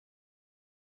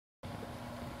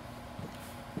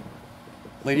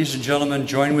Ladies and gentlemen,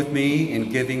 join with me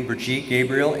in giving Brigitte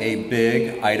Gabriel a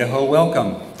big Idaho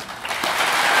welcome.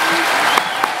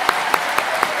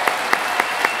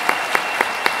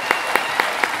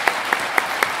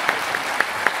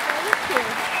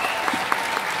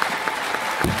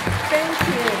 Thank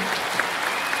you.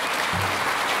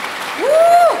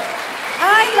 Woo!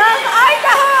 I love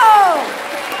Idaho!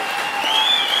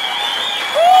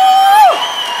 Woo!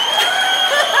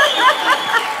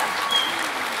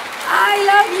 I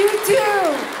love you too.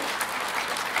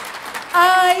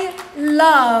 I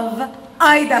love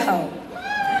Idaho.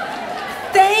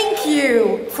 Thank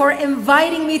you for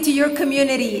inviting me to your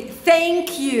community.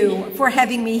 Thank you for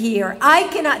having me here. I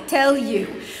cannot tell you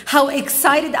how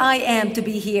excited I am to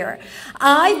be here.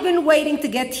 I've been waiting to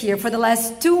get here for the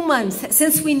last 2 months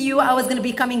since we knew I was going to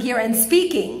be coming here and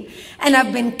speaking, and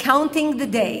I've been counting the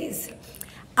days.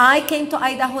 I came to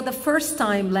Idaho the first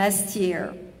time last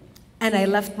year, and I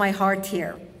left my heart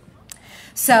here.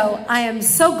 So I am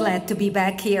so glad to be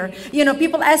back here. You know,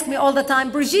 people ask me all the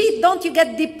time, Brigitte, don't you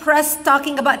get depressed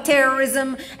talking about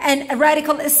terrorism and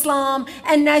radical Islam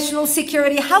and national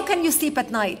security? How can you sleep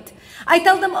at night? I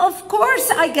tell them, of course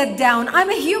I get down.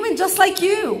 I'm a human just like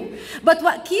you. But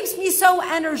what keeps me so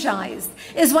energized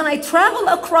is when I travel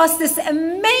across this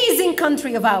amazing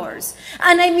country of ours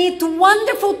and I meet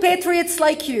wonderful patriots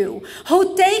like you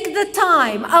who take the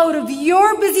time out of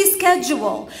your busy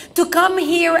schedule to come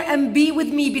here and be with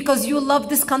me because you love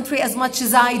this country as much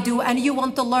as I do and you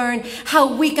want to learn how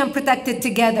we can protect it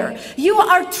together. You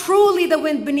are truly the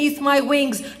wind beneath my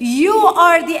wings. You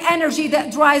are the energy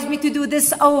that drives me to do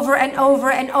this over and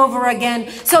over and over again.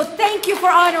 So thank you for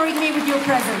honoring me with your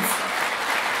presence.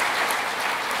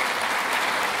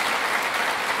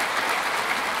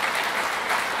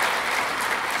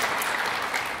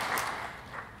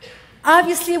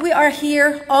 Obviously, we are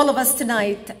here, all of us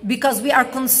tonight, because we are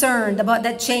concerned about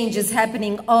the changes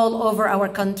happening all over our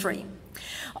country.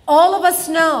 All of us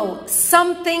know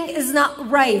something is not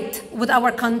right with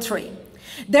our country.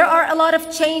 There are a lot of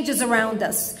changes around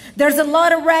us. There's a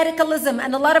lot of radicalism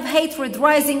and a lot of hatred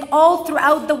rising all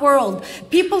throughout the world.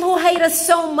 People who hate us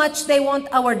so much, they want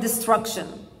our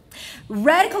destruction.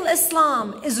 Radical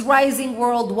Islam is rising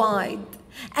worldwide.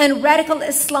 And radical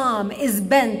Islam is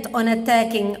bent on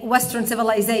attacking Western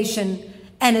civilization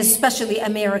and especially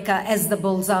America as the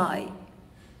bullseye.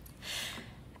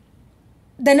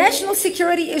 The national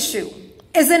security issue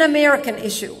is an American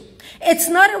issue. It's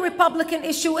not a Republican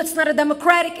issue, it's not a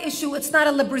Democratic issue, it's not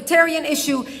a libertarian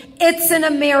issue, it's an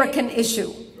American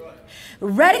issue.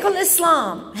 Radical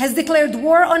Islam has declared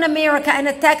war on America and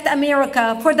attacked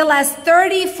America for the last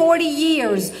 30, 40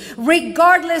 years,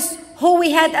 regardless who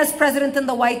we had as president in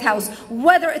the White House,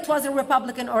 whether it was a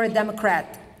Republican or a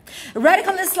Democrat.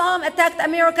 Radical Islam attacked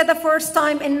America the first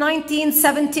time in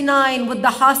 1979 with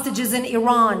the hostages in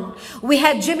Iran. We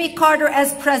had Jimmy Carter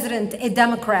as president, a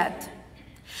Democrat.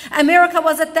 America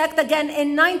was attacked again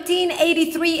in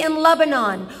 1983 in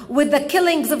Lebanon with the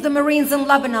killings of the Marines in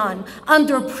Lebanon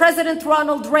under President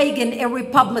Ronald Reagan, a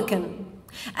Republican.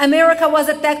 America was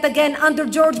attacked again under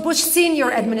George Bush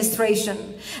Sr.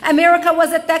 administration. America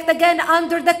was attacked again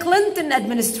under the Clinton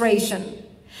administration.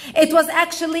 It was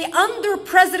actually under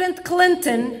President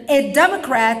Clinton, a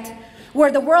Democrat,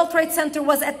 where the World Trade Center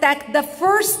was attacked the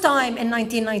first time in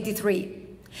 1993.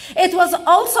 It was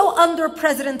also under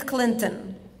President Clinton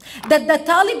that the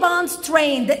Taliban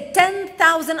trained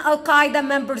 10,000 Al-Qaeda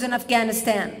members in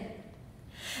Afghanistan.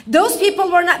 Those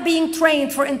people were not being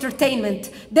trained for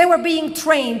entertainment. They were being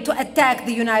trained to attack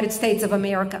the United States of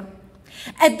America.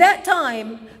 At that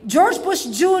time, George Bush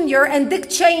Jr. and Dick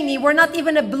Cheney were not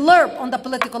even a blurb on the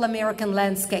political American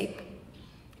landscape.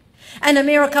 And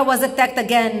America was attacked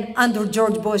again under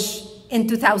George Bush in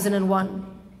 2001.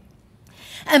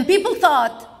 And people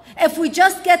thought, if we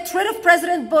just get rid of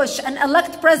President Bush and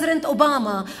elect President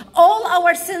Obama, all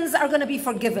our sins are going to be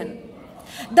forgiven.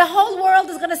 The whole world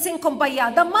is going to sing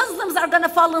Kumbaya. The Muslims are going to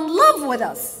fall in love with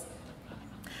us.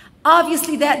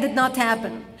 Obviously, that did not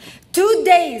happen. 2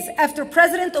 days after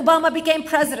President Obama became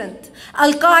president,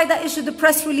 Al-Qaeda issued a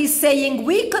press release saying,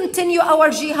 we continue our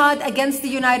jihad against the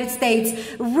United States,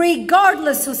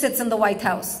 regardless who sits in the White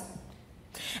House.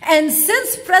 And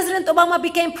since President Obama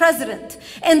became president,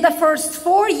 in the first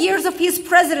 4 years of his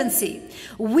presidency,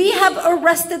 we have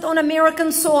arrested on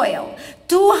American soil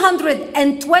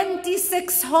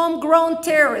 226 homegrown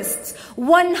terrorists.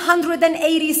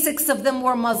 186 of them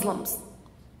were Muslims.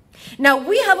 Now,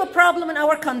 we have a problem in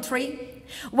our country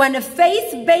when a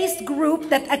faith-based group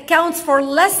that accounts for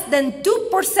less than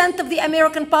 2% of the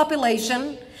American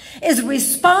population is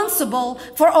responsible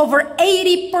for over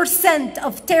 80%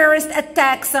 of terrorist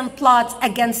attacks and plots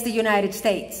against the United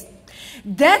States.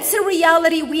 That's a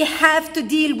reality we have to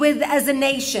deal with as a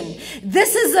nation.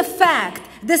 This is a fact.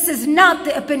 This is not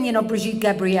the opinion of Brigitte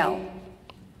Gabriel.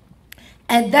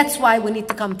 And that's why we need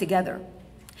to come together.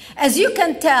 As you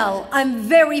can tell, I'm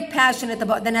very passionate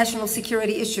about the national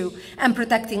security issue and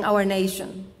protecting our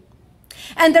nation.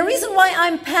 And the reason why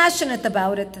I'm passionate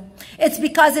about it, it's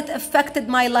because it affected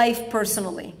my life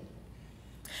personally.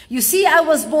 You see, I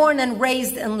was born and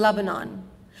raised in Lebanon,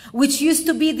 which used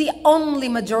to be the only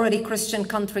majority Christian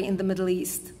country in the Middle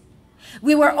East.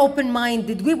 We were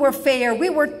open-minded, we were fair, we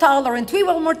were tolerant, we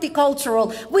were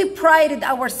multicultural. We prided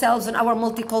ourselves on our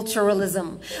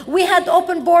multiculturalism. We had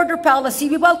open border policy.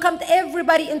 We welcomed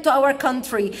everybody into our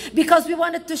country because we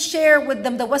wanted to share with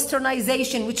them the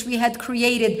westernization which we had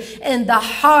created in the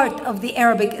heart of the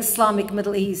Arabic Islamic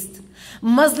Middle East.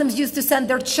 Muslims used to send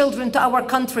their children to our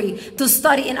country to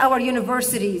study in our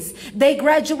universities. They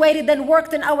graduated and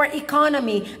worked in our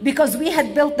economy because we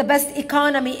had built the best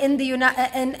economy in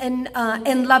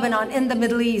Lebanon, in the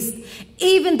Middle East,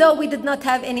 even though we did not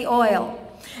have any oil.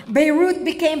 Beirut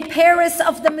became Paris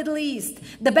of the Middle East,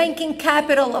 the banking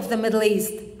capital of the Middle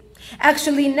East.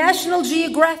 Actually, National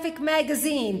Geographic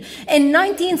magazine in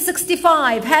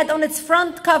 1965 had on its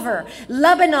front cover,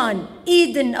 Lebanon,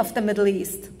 Eden of the Middle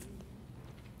East.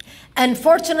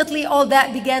 Unfortunately, all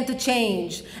that began to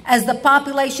change as the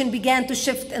population began to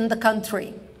shift in the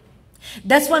country.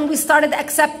 That's when we started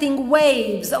accepting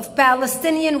waves of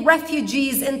Palestinian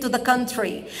refugees into the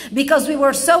country because we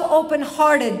were so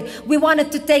open-hearted. We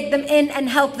wanted to take them in and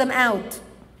help them out.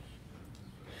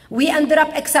 We ended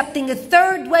up accepting a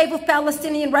third wave of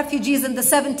Palestinian refugees in the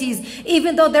 70s,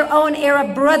 even though their own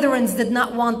Arab brethren did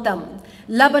not want them.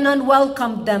 Lebanon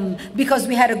welcomed them because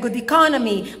we had a good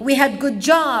economy, we had good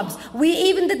jobs. We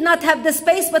even did not have the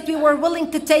space, but we were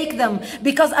willing to take them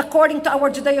because according to our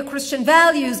Judeo-Christian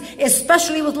values,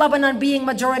 especially with Lebanon being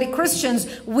majority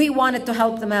Christians, we wanted to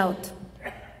help them out.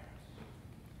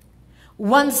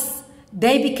 Once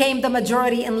they became the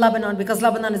majority in Lebanon, because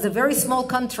Lebanon is a very small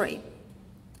country,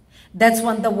 that's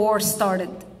when the war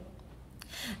started.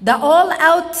 The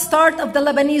all-out start of the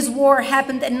Lebanese war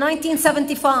happened in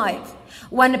 1975.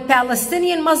 When a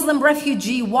Palestinian Muslim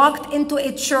refugee walked into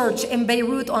a church in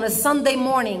Beirut on a Sunday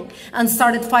morning and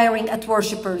started firing at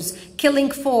worshippers,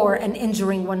 killing 4 and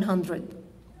injuring 100.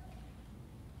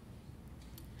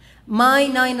 My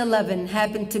 9/11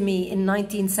 happened to me in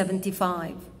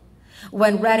 1975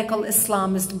 when radical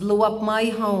Islamists blew up my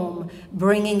home,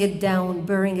 bringing it down,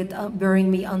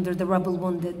 burying me under the rubble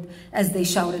wounded as they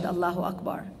shouted Allahu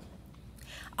Akbar.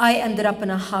 I ended up in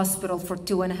a hospital for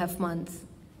 2.5 months.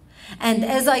 And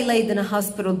as I laid in a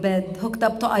hospital bed, hooked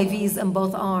up to IVs in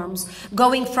both arms,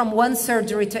 going from one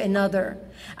surgery to another,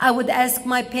 I would ask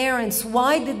my parents,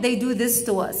 why did they do this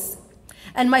to us?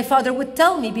 And my father would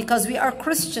tell me, because we are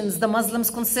Christians, the Muslims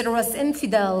consider us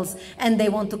infidels, and they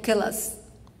want to kill us.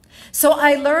 So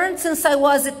I learned since I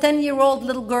was a 10-year-old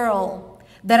little girl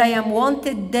that I am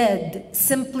wanted dead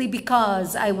simply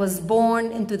because I was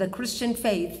born into the Christian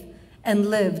faith and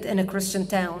lived in a Christian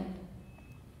town.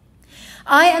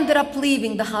 I ended up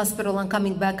leaving the hospital and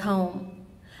coming back home,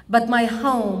 but my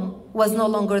home was no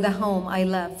longer the home I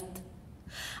left.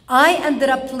 I ended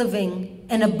up living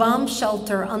in a bomb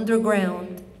shelter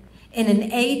underground in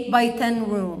an 8-by-10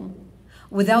 room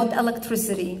without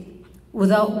electricity,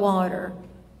 without water,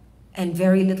 and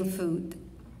very little food.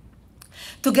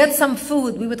 To get some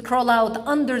food, we would crawl out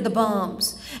under the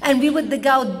bombs, and we would dig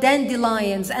out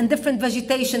dandelions and different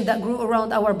vegetation that grew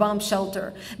around our bomb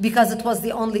shelter because it was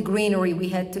the only greenery we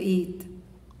had to eat.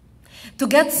 To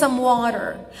get some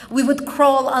water, we would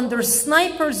crawl under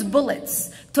snipers'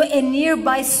 bullets to a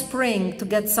nearby spring to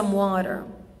get some water.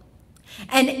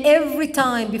 And every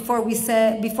time before we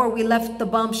left the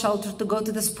bomb shelter to go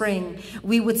to the spring,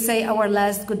 we would say our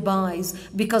last goodbyes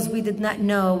because we did not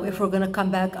know if we're going to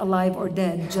come back alive or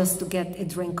dead just to get a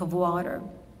drink of water.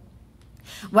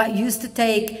 What used to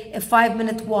take a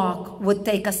 5-minute walk would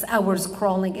take us hours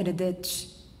crawling in a ditch.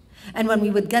 And when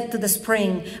we would get to the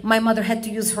spring, my mother had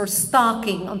to use her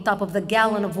stocking on top of the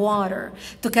gallon of water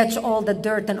to catch all the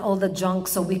dirt and all the junk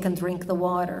so we can drink the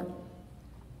water.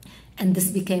 And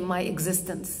this became my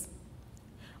existence.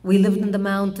 We lived in the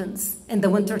mountains. In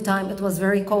the wintertime, it was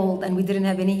very cold and we didn't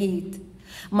have any heat.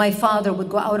 My father would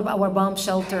go out of our bomb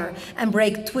shelter and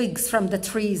break twigs from the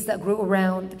trees that grew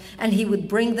around, and he would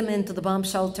bring them into the bomb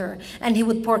shelter, and he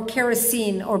would pour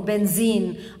kerosene or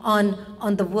benzene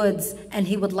on the woods, and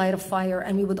he would light a fire,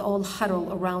 and we would all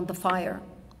huddle around the fire.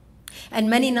 And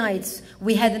many nights,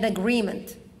 we had an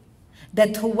agreement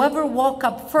that whoever woke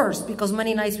up first, because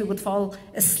many nights we would fall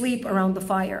asleep around the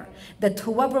fire, that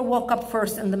whoever woke up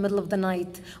first in the middle of the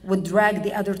night would drag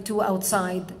the other two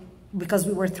outside, because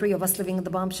we were 3 of us living in the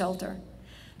bomb shelter,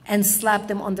 and slap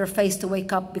them on their face to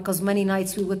wake up, because many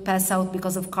nights we would pass out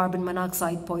because of carbon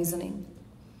monoxide poisoning.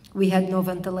 We had no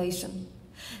ventilation.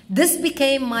 This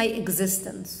became my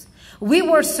existence. We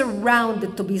were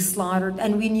surrounded to be slaughtered,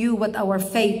 and we knew what our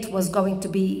fate was going to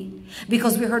be,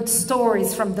 because we heard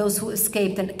stories from those who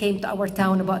escaped and came to our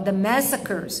town about the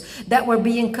massacres that were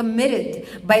being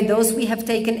committed by those we have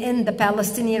taken in, the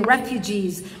Palestinian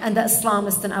refugees and the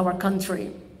Islamists in our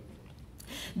country.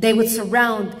 They would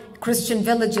surround Christian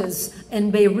villages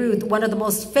in Beirut. One of the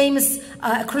most famous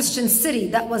Christian city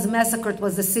that was massacred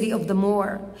was the city of the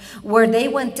Moor, where they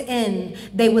went in.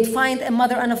 They would find a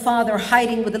mother and a father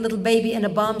hiding with a little baby in a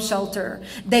bomb shelter.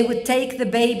 They would take the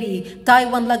baby, tie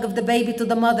one leg of the baby to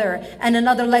the mother and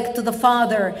another leg to the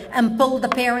father, and pull the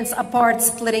parents apart,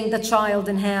 splitting the child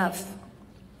in half.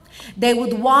 They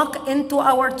would walk into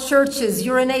our churches,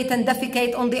 urinate and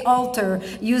defecate on the altar,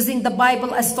 using the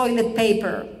Bible as toilet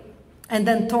paper, and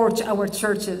then torch our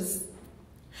churches.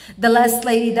 The last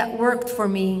lady that worked for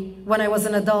me when I was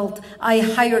an adult, I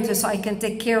hired her so I can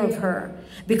take care of her,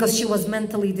 because she was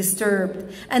mentally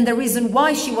disturbed. And the reason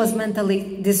why she was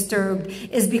mentally disturbed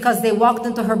is because they walked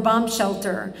into her bomb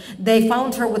shelter. They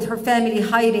found her with her family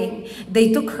hiding.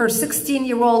 They took her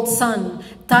 16-year-old son,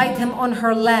 tied him on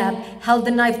her lap, held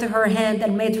a knife to her hand,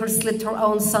 and made her slit her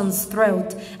own son's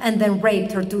throat, and then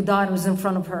raped her 2 daughters in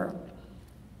front of her.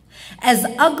 As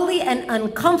ugly and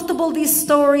uncomfortable these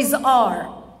stories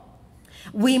are,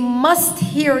 we must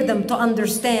hear them to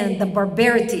understand the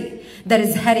barbarity that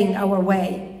is heading our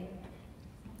way.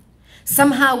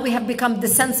 Somehow we have become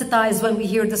desensitized when we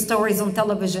hear the stories on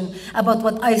television about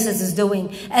what ISIS is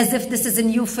doing, as if this is a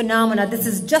new phenomena. This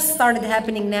has just started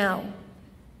happening now.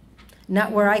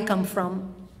 Not where I come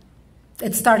from.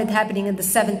 It started happening in the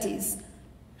 70s.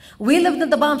 We lived in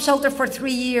the bomb shelter for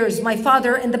 3 years. My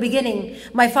father, in the beginning,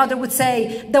 my father would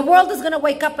say, the world is going to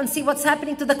wake up and see what's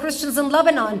happening to the Christians in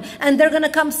Lebanon, and they're going to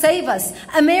come save us.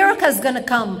 America is going to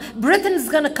come. Britain is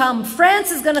going to come. France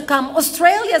is going to come.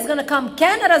 Australia is going to come.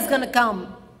 Canada is going to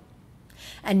come.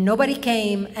 And nobody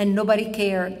came, and nobody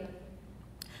cared.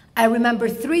 I remember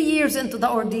 3 years into the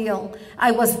ordeal,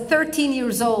 I was 13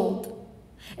 years old.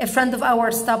 A friend of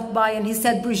ours stopped by and he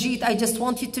said, Brigitte, I just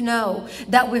want you to know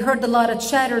that we heard a lot of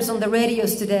chatters on the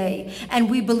radios today,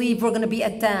 and we believe we're going to be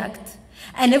attacked.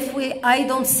 And if I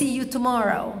don't see you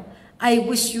tomorrow, I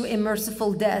wish you a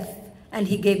merciful death. And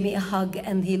he gave me a hug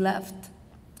and he left.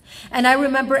 And I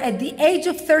remember at the age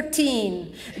of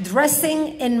 13,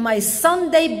 dressing in my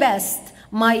Sunday best,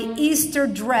 my Easter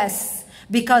dress,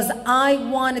 because I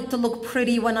wanted to look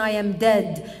pretty when I am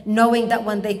dead, knowing that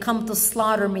when they come to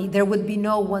slaughter me, there would be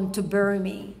no one to bury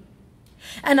me.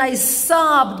 And I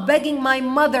sobbed, begging my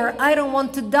mother, I don't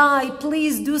want to die.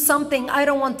 Please do something. I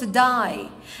don't want to die.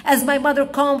 As my mother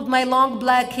combed my long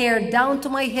black hair down to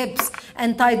my hips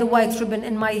and tied the white ribbon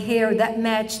in my hair that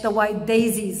matched the white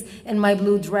daisies in my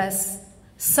blue dress.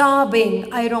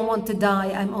 Sobbing, I don't want to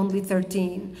die. I'm only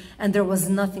 13. And there was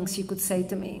nothing she could say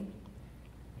to me.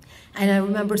 And I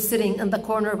remember sitting in the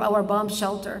corner of our bomb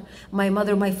shelter, my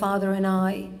mother, my father, and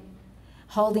I,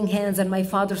 holding hands, and my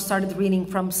father started reading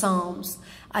from Psalms.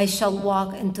 I shall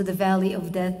walk into the valley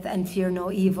of death and fear no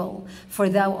evil, for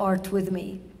thou art with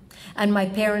me. And my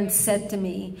parents said to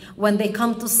me, when they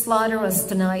come to slaughter us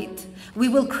tonight, we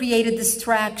will create a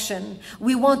distraction.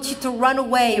 We want you to run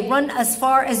away, run as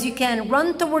far as you can,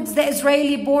 run towards the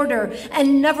Israeli border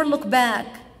and never look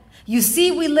back. You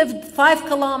see, we lived 5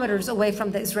 kilometers away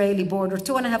from the Israeli border,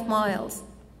 2.5 miles.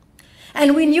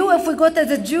 And we knew if we go to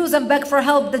the Jews and beg for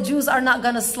help, the Jews are not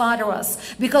going to slaughter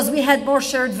us, because we had more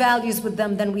shared values with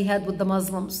them than we had with the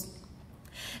Muslims.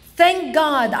 Thank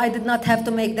God I did not have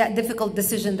to make that difficult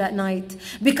decision that night,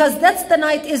 because that's the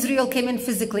night Israel came in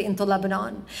physically into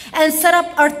Lebanon and set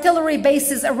up artillery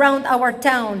bases around our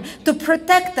town to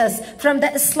protect us from the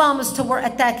Islamists who were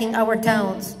attacking our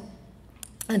towns.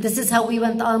 And this is how we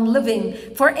went on living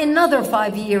for another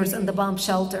 5 years in the bomb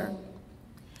shelter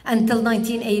until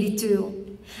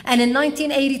 1982. And in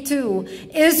 1982,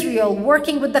 Israel,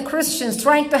 working with the Christians,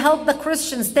 trying to help the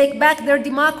Christians take back their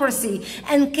democracy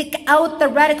and kick out the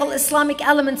radical Islamic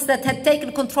elements that had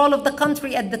taken control of the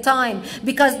country at the time.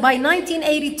 Because by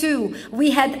 1982,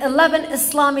 we had 11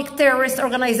 Islamic terrorist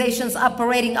organizations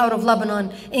operating out of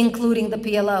Lebanon, including the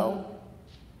PLO.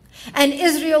 And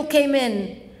Israel came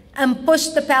in and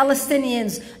pushed the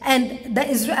Palestinians and the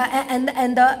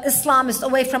Islamists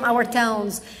away from our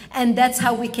towns. And that's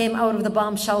how we came out of the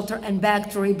bomb shelter and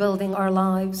back to rebuilding our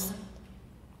lives.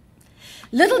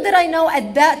 Little did I know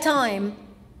at that time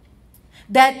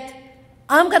that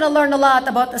I'm going to learn a lot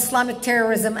about Islamic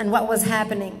terrorism and what was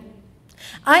happening.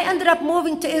 I ended up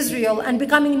moving to Israel and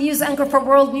becoming news anchor for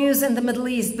World News in the Middle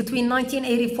East between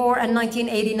 1984 and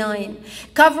 1989,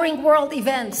 covering world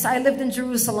events. I lived in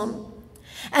Jerusalem.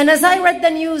 And as I read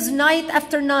the news night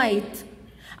after night,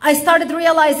 I started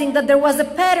realizing that there was a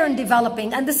pattern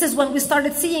developing, and this is when we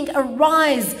started seeing a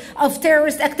rise of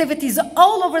terrorist activities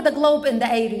all over the globe in the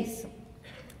 80s.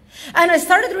 And I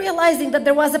started realizing that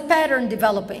there was a pattern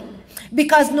developing,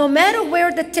 because no matter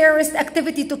where the terrorist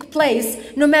activity took place,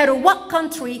 no matter what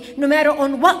country, no matter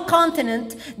on what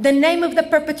continent, the name of the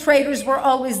perpetrators were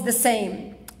always the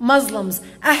same. Muslims,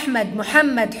 Ahmed,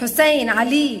 Muhammad, Hussein,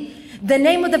 Ali. The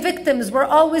name of the victims were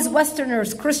always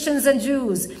Westerners, Christians and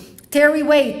Jews. Terry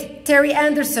Waite, Terry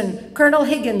Anderson, Colonel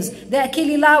Higgins, the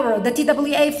Achille Lauro, the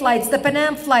TWA flights, the Pan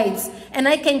Am flights, and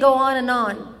I can go on and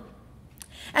on.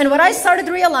 And what I started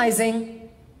realizing,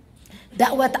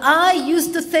 that what I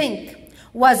used to think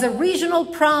was a regional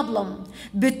problem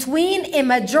between a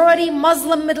majority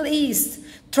Muslim Middle East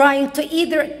trying to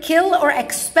either kill or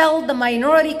expel the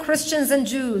minority Christians and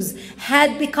Jews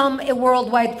had become a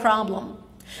worldwide problem.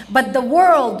 But the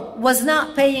world was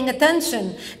not paying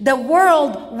attention. The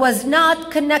world was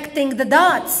not connecting the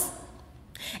dots.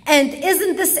 And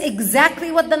isn't this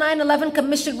exactly what the 9/11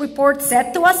 Commission report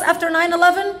said to us after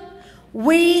 9/11?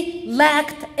 We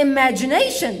lacked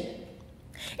imagination.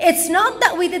 It's not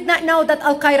that we did not know that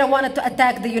Al-Qaeda wanted to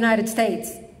attack the United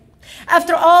States.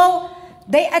 After all,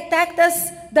 they attacked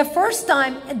us the first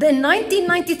time. In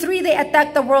 1993, they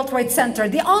attacked the World Trade Center.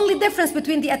 The only difference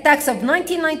between the attacks of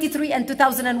 1993 and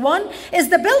 2001 is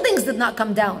the buildings did not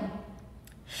come down.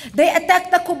 They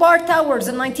attacked the Kubar Towers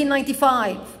in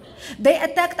 1995. They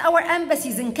attacked our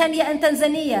embassies in Kenya and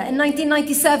Tanzania in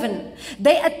 1997.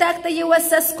 They attacked the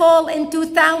USS Cole in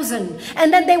 2000.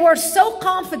 And then they were so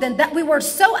confident that we were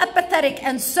so apathetic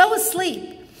and so asleep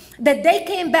that they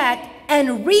came back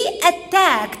and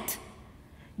re-attacked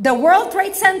the World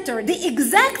Trade Center, the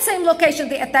exact same location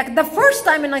they attacked the first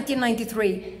time in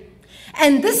 1993.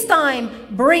 And this time,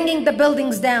 bringing the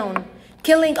buildings down,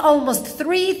 killing almost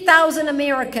 3,000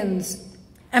 Americans,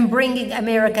 and bringing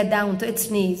America down to its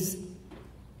knees.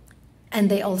 And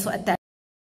they also attacked.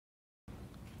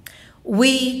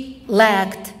 We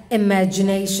lacked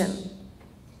imagination.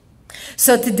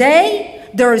 So today,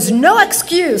 there is no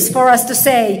excuse for us to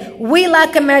say, we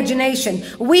lack imagination.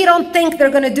 We don't think they're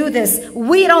going to do this.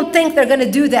 We don't think they're going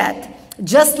to do that.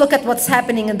 Just look at what's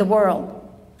happening in the world.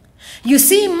 You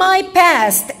see, my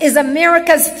past is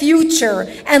America's future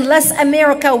unless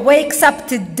America wakes up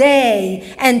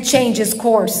today and changes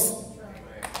course.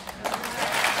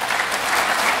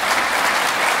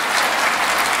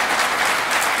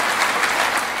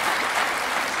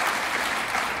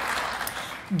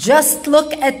 Just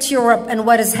look at Europe and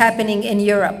what is happening in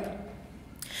Europe.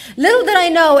 Little did I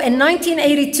know in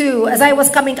 1982, as I was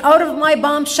coming out of my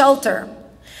bomb shelter,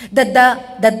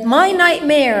 that my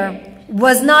nightmare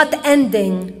was not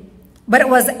ending, but it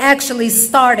was actually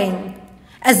starting,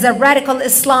 as the radical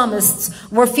Islamists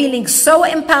were feeling so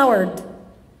empowered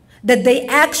that they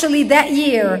actually that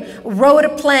year wrote a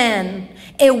plan,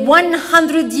 a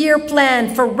 100-year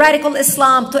plan for radical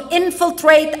Islam to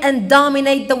infiltrate and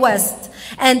dominate the West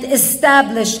and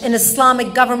establish an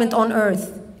Islamic government on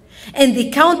earth. In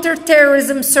the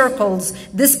counter-terrorism circles,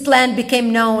 this plan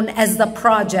became known as the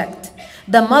Project,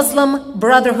 the Muslim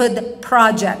Brotherhood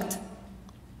Project.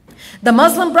 The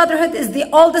Muslim Brotherhood is the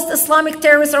oldest Islamic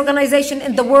terrorist organization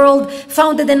in the world,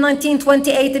 founded in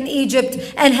 1928 in Egypt,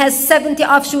 and has 70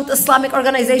 offshoot Islamic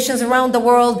organizations around the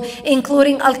world,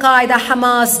 including Al-Qaeda,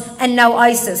 Hamas, and now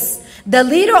ISIS. The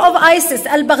leader of ISIS,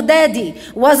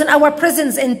 al-Baghdadi, was in our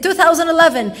prisons in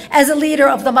 2011 as a leader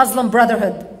of the Muslim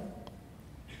Brotherhood.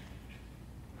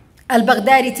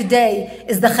 Al-Baghdadi today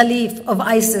is the Khalif of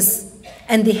ISIS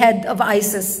and the head of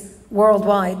ISIS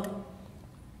worldwide.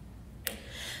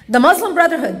 The Muslim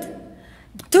Brotherhood,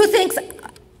 two things,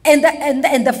 in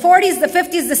the 40s, the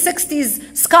 50s, the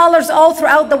 60s, scholars all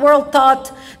throughout the world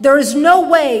thought there is no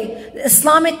way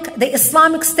the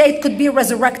Islamic State could be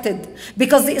resurrected,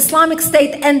 because the Islamic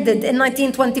State ended in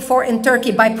 1924 in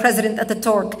Turkey by President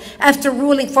Ataturk after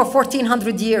ruling for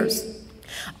 1400 years.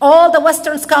 All the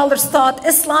Western scholars thought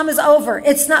Islam is over,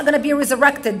 it's not going to be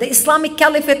resurrected, the Islamic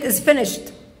Caliphate is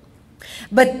finished.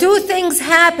 But two things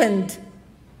happened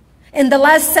in the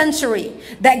last century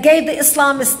that gave the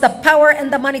Islamists the power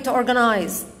and the money to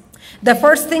organize. The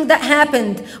first thing that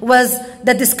happened was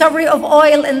the discovery of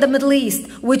oil in the Middle East,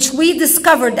 which we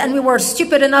discovered, and we were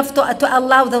stupid enough to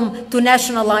allow them to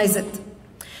nationalize it.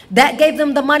 That gave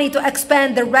them the money to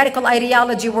expand their radical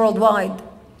ideology worldwide.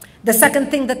 The second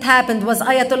thing that happened was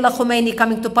Ayatollah Khomeini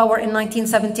coming to power in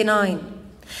 1979.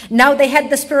 Now they had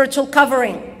the spiritual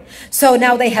covering. So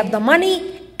now they have the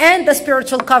money and the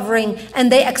spiritual covering,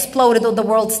 and they exploded on the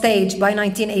world stage by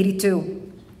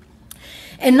 1982.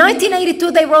 In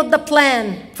 1982, they wrote the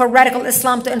plan for radical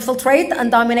Islam to infiltrate and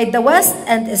dominate the West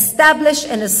and establish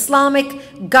an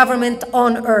Islamic government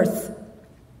on earth.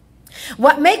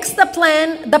 What makes the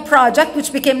plan, the project,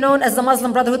 which became known as the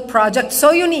Muslim Brotherhood Project,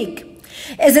 so unique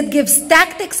is it gives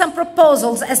tactics and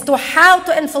proposals as to how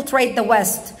to infiltrate the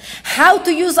West, how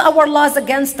to use our laws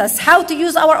against us, how to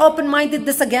use our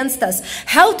open-mindedness against us,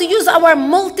 how to use our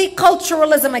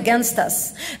multiculturalism against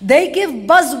us. They give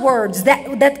buzzwords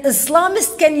that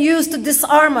Islamists can use to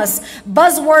disarm us,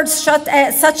 buzzwords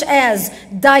such as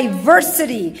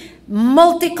diversity,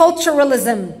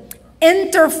 multiculturalism,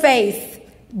 interfaith,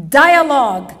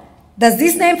 dialogue. Does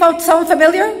these names sound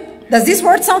familiar? Does these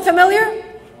words sound familiar?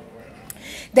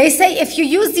 They say if you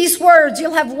use these words,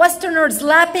 you'll have Westerners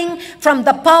lapping from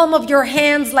the palm of your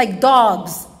hands like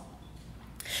dogs.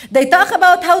 They talk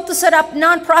about how to set up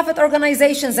non-profit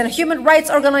organizations and human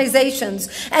rights organizations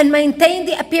and maintain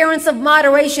the appearance of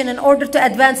moderation in order to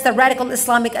advance the radical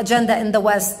Islamic agenda in the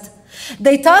West.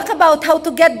 They talk about how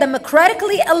to get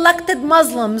democratically elected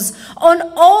Muslims on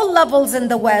all levels in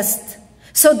the West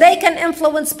so they can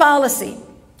influence policy.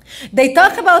 They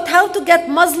talk about how to get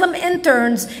Muslim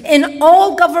interns in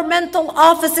all governmental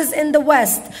offices in the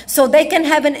West so they can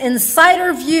have an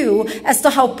insider view as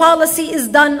to how policy is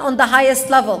done on the highest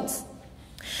levels.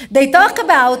 They talk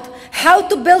about how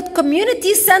to build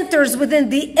community centers within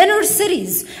the inner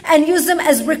cities and use them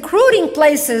as recruiting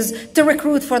places to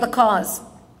recruit for the cause.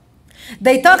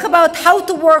 They talk about how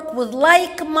to work with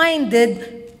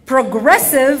like-minded,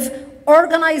 progressive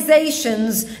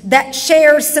organizations that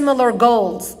share similar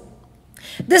goals.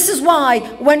 This is why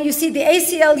when you see the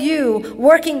ACLU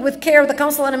working with CARE, the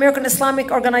Council on American Islamic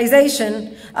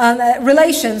Organization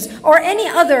Relations, or any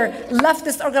other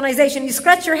leftist organization, you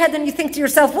scratch your head and you think to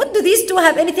yourself, what do these two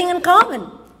have anything in common?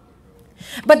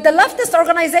 But the leftist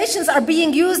organizations are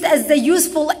being used as the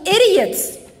useful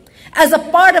idiots, as a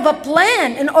part of a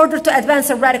plan in order to advance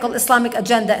a radical Islamic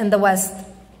agenda in the West.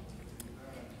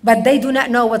 But they do not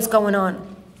know what's going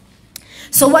on.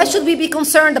 So why should we be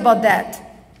concerned about that?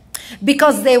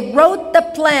 Because they wrote the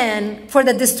plan for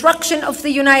the destruction of the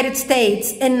United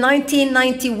States in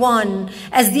 1991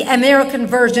 as the American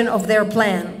version of their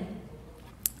plan.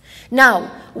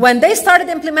 Now, when they started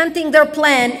implementing their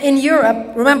plan in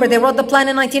Europe, remember they wrote the plan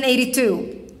in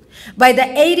 1982. By the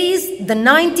 80s, the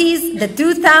 90s, the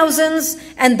 2000s,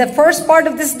 and the first part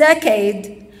of this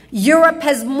decade, Europe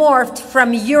has morphed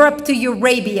from Europe to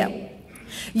Eurabia.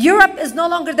 Europe is no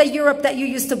longer the Europe that you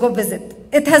used to go visit.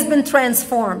 It has been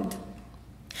transformed.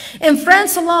 In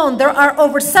France alone, there are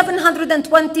over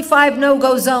 725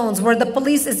 no-go zones where the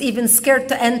police is even scared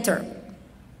to enter.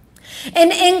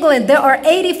 In England, there are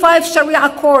 85 Sharia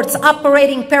courts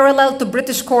operating parallel to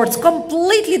British courts,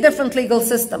 completely different legal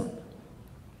system.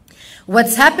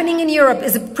 What's happening in Europe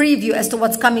is a preview as to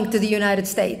what's coming to the United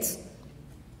States.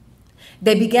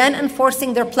 They began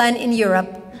enforcing their plan in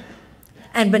Europe,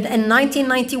 and in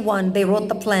 1991, they wrote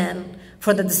the plan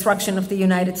for the destruction of the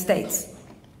United States.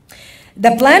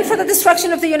 The plan for the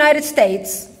destruction of the United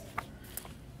States,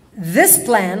 this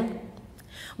plan,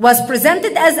 was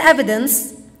presented as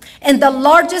evidence in the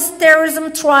largest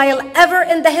terrorism trial ever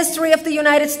in the history of the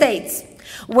United States,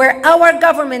 where our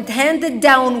government handed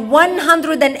down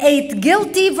 108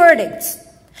 guilty verdicts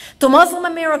to Muslim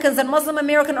Americans and Muslim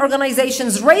American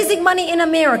organizations raising money in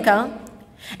America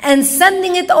and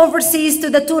sending it overseas to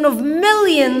the tune of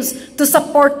millions to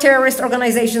support terrorist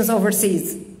organizations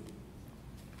overseas.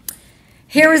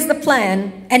 Here is the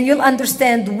plan, and you'll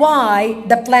understand why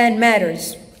the plan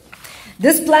matters.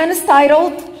 This plan is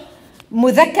titled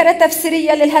مذكرة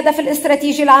تفسيرية للهدف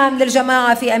الاستراتيجي العام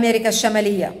للجماعة في أمريكا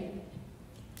الشمالية.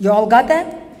 You all got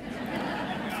that?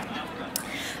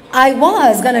 I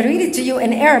was going to read it to you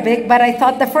in Arabic, but I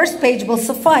thought the first page will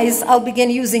suffice. I'll begin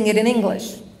using it in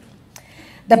English.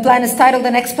 The plan is titled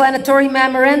An Explanatory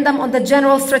Memorandum on the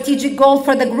General Strategic Goal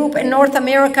for the Group in North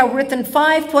America, written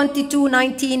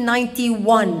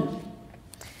 5/22/1991.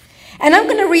 And I'm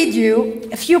going to read you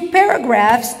a few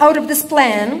paragraphs out of this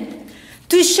plan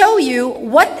to show you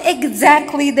what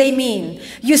exactly they mean.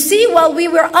 You see, while we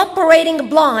were operating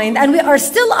blind, and we are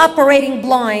still operating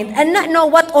blind, and not know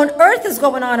what on earth is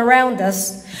going on around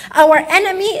us, our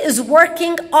enemy is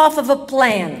working off of a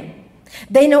plan.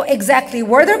 They know exactly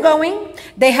where they're going.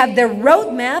 They have their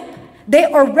roadmap. They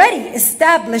already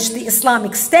established the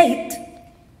Islamic State.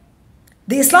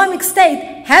 The Islamic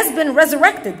State has been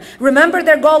resurrected. Remember,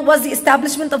 their goal was the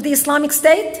establishment of the Islamic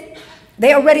State?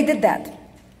 They already did that.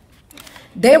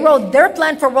 They wrote their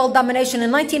plan for world domination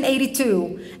in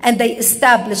 1982, and they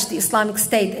established the Islamic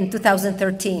State in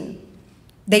 2013.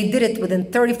 They did it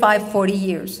within 35, 40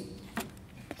 years.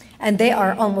 And they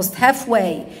are almost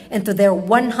halfway into their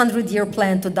 100-year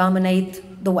plan to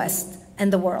dominate the West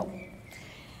and the world.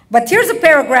 But here's a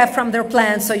paragraph from their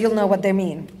plan so you'll know what they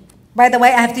mean. By the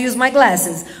way, I have to use my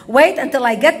glasses. Wait until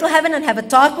I get to heaven and have a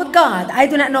talk with God. I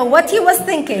do not know what he was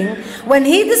thinking when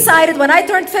he decided when I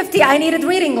turned 50 I needed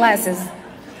reading glasses.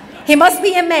 He must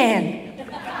be a man.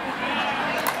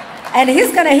 And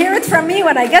he's going to hear it from me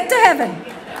when I get to heaven.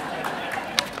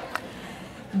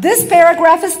 This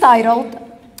paragraph is titled,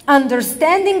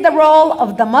 Understanding the Role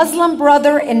of the Muslim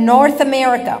Brother in North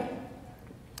America.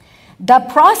 The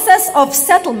process of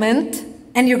settlement,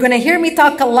 and you're going to hear me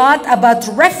talk a lot about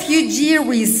refugee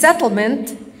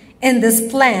resettlement in this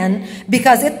plan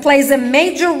because it plays a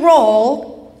major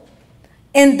role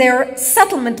in their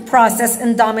settlement process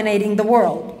in dominating the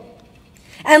world.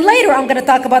 And later I'm going to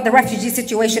talk about the refugee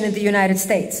situation in the United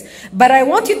States. But I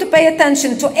want you to pay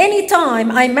attention to any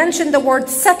time I mention the word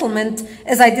settlement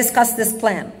as I discuss this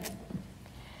plan.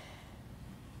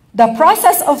 The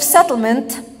process of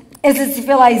settlement is a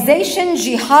civilization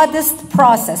jihadist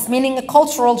process, meaning a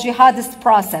cultural jihadist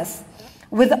process,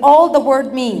 with all the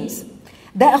word means.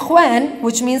 The Ikhwan,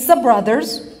 which means the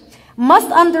brothers,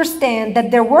 must understand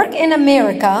that their work in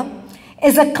America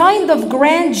is a kind of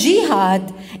grand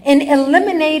jihad in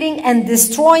eliminating and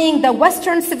destroying the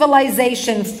Western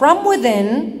civilization from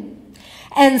within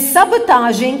and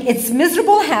sabotaging its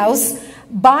miserable house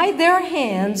by their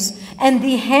hands and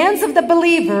the hands of the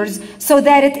believers so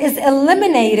that it is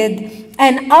eliminated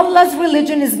and Allah's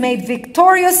religion is made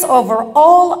victorious over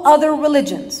all other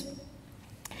religions.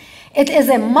 It is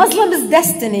a Muslim's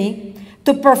destiny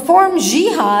to perform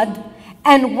jihad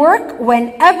and work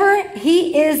whenever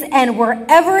he is and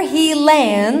wherever he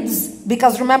lands,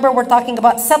 because remember we're talking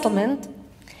about settlement,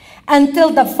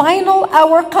 until the final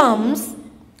hour comes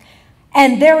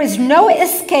and there is no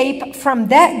escape from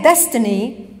that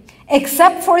destiny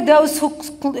except for those who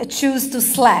choose to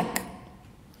slack.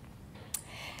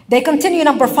 They continue,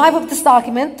 number 5 of this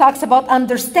document talks about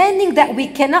understanding that we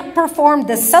cannot perform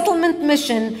the settlement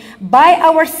mission by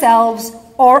ourselves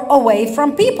or away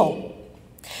from people.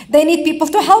 They need people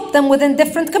to help them within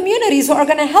different communities who are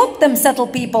going to help them settle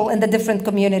people in the different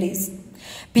communities.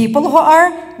 People who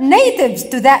are natives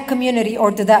to that community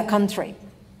or to that country.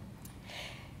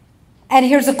 And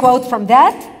here's a quote from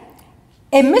that.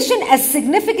 A mission as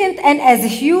significant and as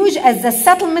huge as the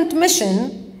settlement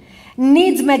mission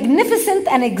needs magnificent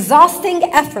and exhausting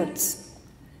efforts.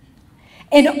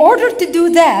 In order to do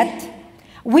that,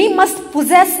 we must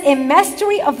possess a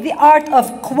mastery of the art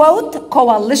of, quote,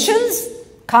 coalitions,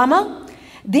 comma,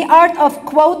 the art of,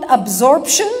 quote,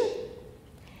 absorption,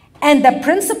 and the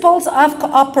principles of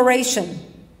cooperation.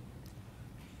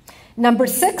 Number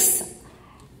 6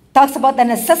 talks about the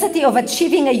necessity of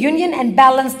achieving a union and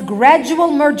balanced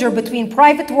gradual merger between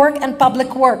private work and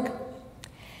public work.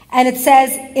 And it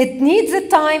says it needs a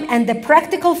time and a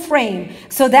practical frame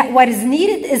so that what is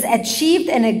needed is achieved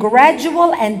in a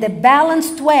gradual and a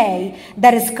balanced way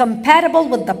that is compatible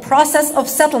with the process of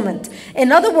settlement.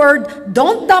 In other words,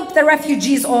 don't dump the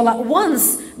refugees all at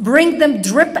once. Bring them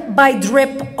drip by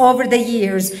drip over the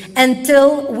years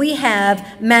until we have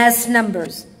mass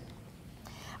numbers.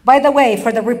 By the way,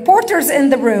 for the reporters in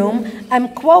the room, I'm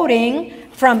quoting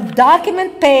from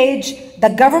document page, the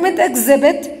government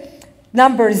exhibit,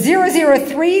 number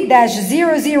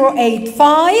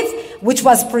 003-0085, which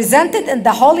was presented in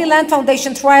the Holy Land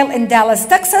Foundation trial in Dallas,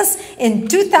 Texas in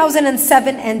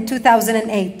 2007 and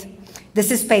 2008.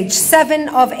 This is page 7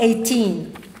 of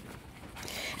 18.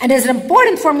 And it's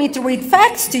important for me to read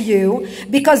facts to you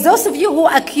because those of you who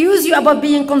accuse you about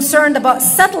being concerned about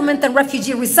settlement and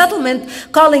refugee resettlement,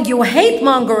 calling you hate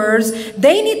mongers,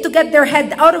 they need to get their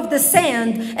head out of the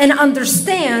sand and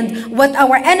understand what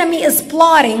our enemy is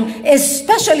plotting,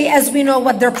 especially as we know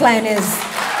what their plan is.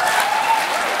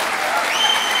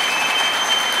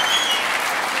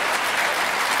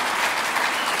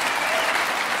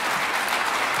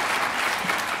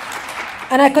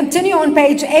 And I continue on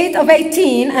page 8 of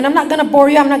 18, and I'm not going to bore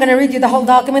you, I'm not going to read you the whole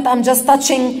document, I'm just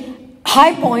touching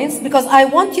high points because I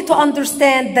want you to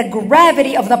understand the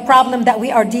gravity of the problem that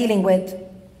we are dealing with.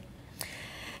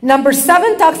 Number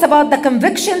 7 talks about the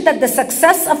conviction that the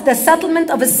success of the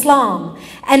settlement of Islam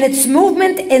and its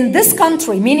movement in this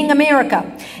country, meaning America,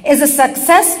 is a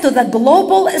success to the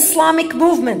global Islamic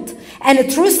movement and a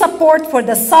true support for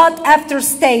the sought-after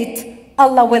state,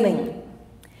 Allah willing.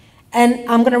 and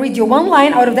I'm going to read you one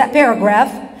line out of that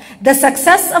paragraph. The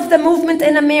success of the movement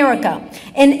in America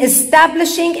in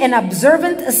establishing an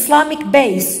observant Islamic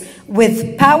base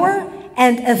with power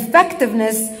and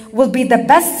effectiveness will be the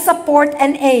best support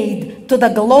and aid to the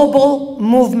global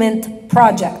movement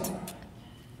project.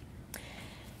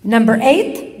 Number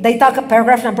 8,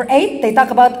 paragraph number 8, they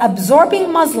talk about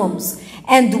absorbing Muslims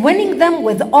and winning them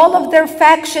with all of their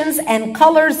factions and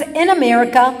colors in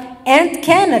America and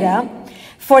Canada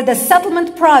for the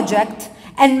settlement project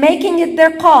and making it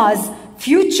their cause,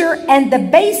 future, and the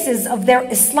basis of their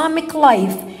Islamic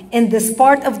life in this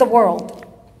part of the world.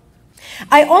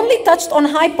 I only touched on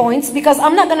high points because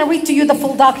I'm not going to read to you the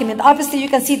full document. Obviously, you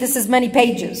can see this is many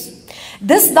pages.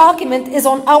 This document is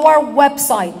on our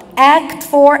website,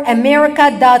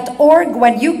 actforamerica.org.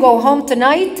 When you go home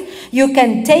tonight, you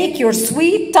can take your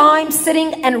sweet time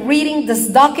sitting and reading this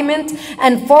document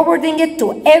and forwarding it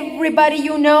to everybody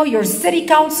you know, your city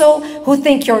council who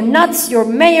think you're nuts, your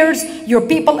mayors, your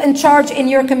people in charge in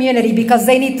your community, because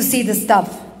they need to see this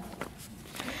stuff.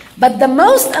 But the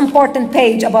most important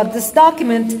page about this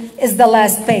document is the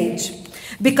last page,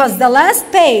 because the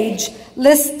last page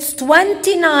lists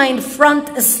 29 front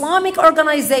Islamic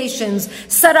organizations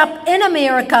set up in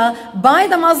America by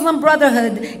the Muslim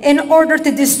Brotherhood in order to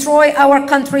destroy our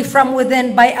country from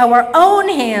within by our own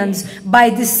hands by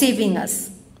deceiving us.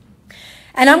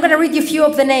 And I'm going to read you a few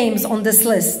of the names on this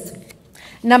list.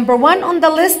 Number 1 on the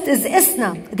list is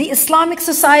ISNA, the Islamic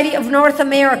Society of North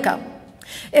America.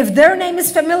 If their name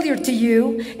is familiar to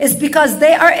you, it's because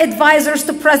they are advisors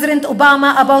to President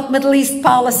Obama about Middle East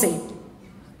policy.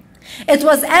 It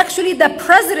was actually the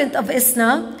president of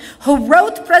ISNA who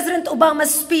wrote President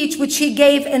Obama's speech, which he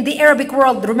gave in the Arabic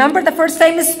world. Remember the first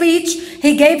famous speech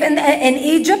he gave in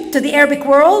Egypt to the Arabic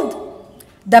world?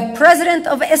 The president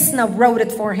of ISNA wrote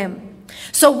it for him.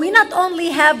 So we not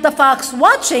only have the fox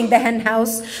watching the hen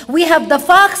house, we have the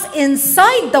fox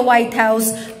inside the White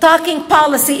House talking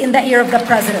policy in the ear of the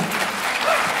president.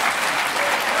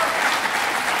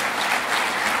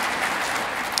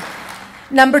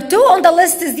 Number 2 on the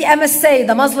list is the MSA,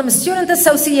 the Muslim Student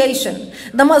Association.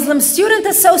 The Muslim Student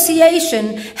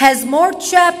Association has more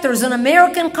chapters on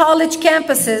American college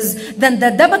campuses than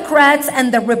the Democrats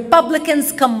and the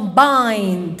Republicans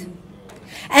combined.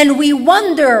 And we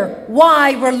wonder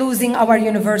why we're losing our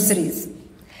universities.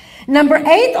 Number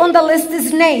 8 on the list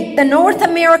is NATE, the North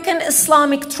American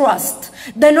Islamic Trust.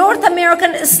 The North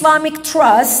American Islamic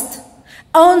Trust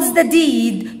owns the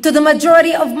deed to the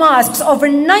majority of mosques, over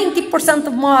 90%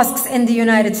 of mosques in the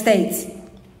United States.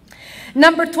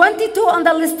 Number 22 on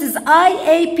the list is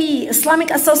IAP,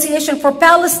 Islamic Association for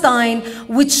Palestine,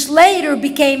 which later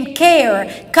became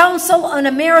CARE, Council on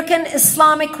American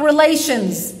Islamic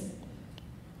Relations.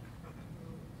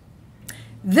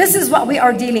 This is what we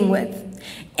are dealing with.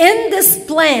 In this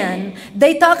plan,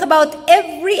 they talk about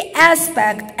every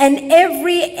aspect and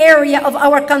every area of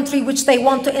our country which they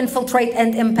want to infiltrate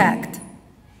and impact.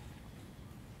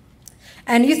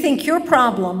 And you think your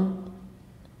problem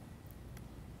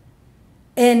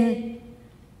in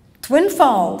Twin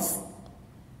Falls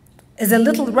is a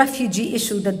little refugee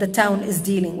issue that the town is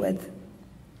dealing with.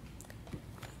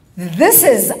 This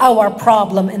is our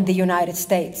problem in the United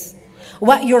States.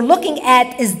 What you're looking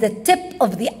at is the tip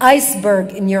of the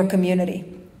iceberg in your community.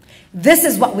 This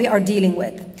is what we are dealing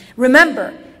with.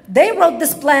 Remember, they wrote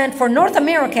this plan for North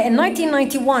America in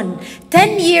 1991,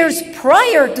 10 years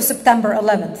prior to September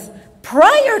 11th.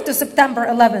 Prior to September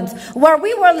 11th, where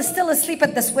we were still asleep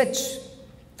at the switch.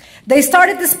 They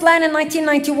started this plan in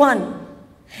 1991.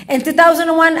 In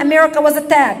 2001, America was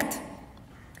attacked.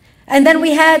 And then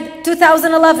we had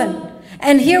 2011.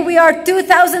 And here we are,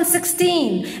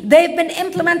 2016. They've been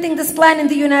implementing this plan in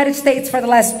the United States for the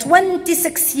last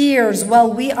 26 years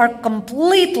while we are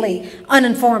completely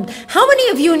uninformed. How many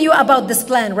of you knew about this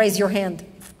plan? Raise your hand.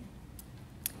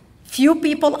 Few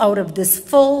people out of this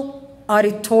full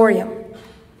auditorium.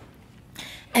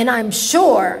 And I'm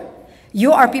sure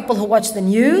you are people who watch the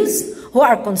news, who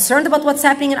are concerned about what's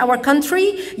happening in our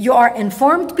country. You are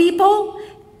informed people.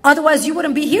 Otherwise, you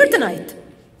wouldn't be here tonight.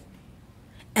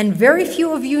 And very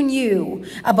few of you knew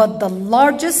about the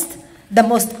largest, the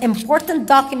most important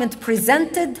document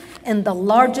presented in the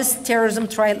largest terrorism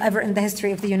trial ever in the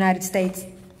history of the United States.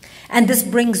 And this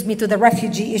brings me to the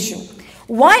refugee issue.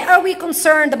 Why are we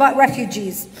concerned about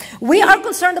refugees? We are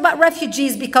concerned about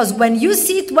refugees because when you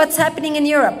see what's happening in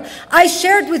Europe, I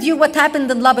shared with you what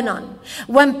happened in Lebanon.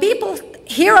 When people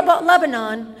hear about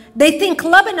Lebanon, they think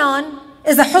Lebanon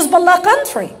is a Hezbollah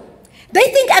country. They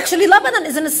think actually Lebanon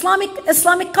is an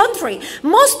Islamic country.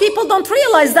 Most people don't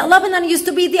realize that Lebanon used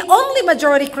to be the only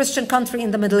majority Christian country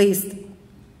in the Middle East.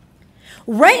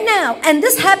 Right now, and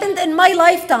this happened in my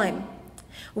lifetime,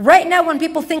 right now when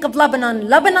people think of Lebanon,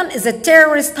 Lebanon is a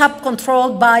terrorist hub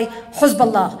controlled by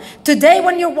Hezbollah. Today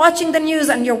when you're watching the news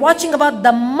and you're watching about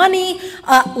the money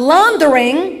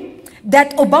laundering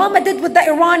that Obama did with the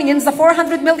Iranians, the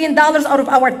 $400 million out of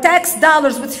our tax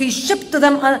dollars, which he shipped to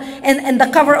them in the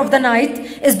cover of the night,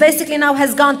 is basically now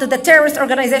has gone to the terrorist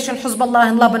organization Hezbollah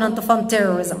in Lebanon to fund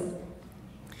terrorism.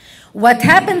 What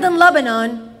happened in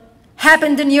Lebanon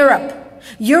happened in Europe.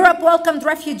 Europe welcomed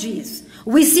refugees.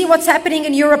 We see what's happening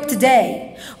in Europe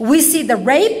today. We see the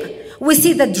rape. We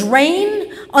see the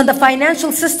drain on the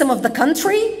financial system of the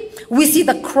country. We see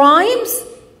the crimes.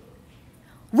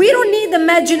 We don't need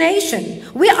imagination.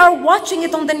 We are watching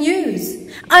it on the news.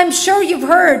 I'm sure you've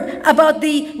heard about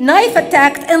the knife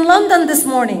attack in London this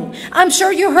morning. I'm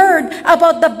sure you heard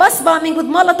about the bus bombing with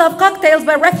Molotov cocktails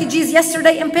by refugees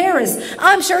yesterday in Paris.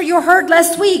 I'm sure you heard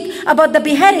last week about the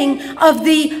beheading of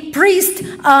the priest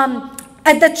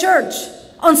at the church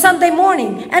on Sunday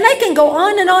morning. And I can go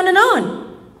on and on and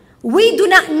on. We do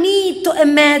not need to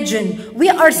imagine. We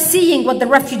are seeing what the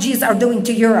refugees are doing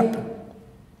to Europe.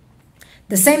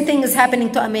 The same thing is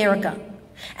happening to America.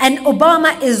 And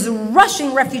Obama is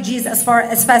rushing refugees as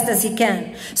fast as he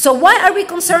can. So why are we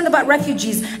concerned about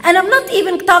refugees? And I'm not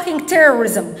even talking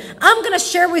terrorism. I'm going to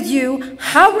share with you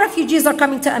how refugees are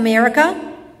coming to America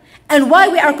and why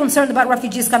we are concerned about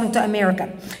refugees coming to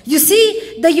America. You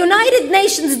see, the United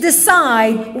Nations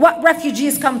decide what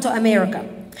refugees come to America.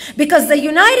 Because the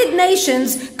United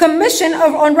Nations Commission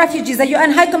on Refugees, the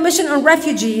UN High Commission on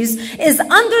Refugees, is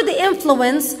under the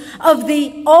influence of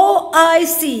the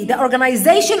OIC, the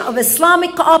Organization of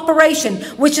Islamic Cooperation,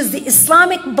 which is the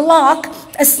Islamic bloc,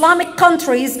 Islamic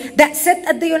countries that sit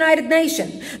at the United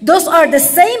Nations. Those are the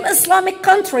same Islamic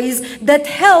countries that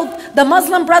helped the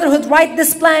Muslim Brotherhood write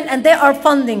this plan, and they are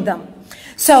funding them.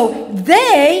 So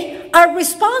they are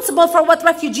responsible for what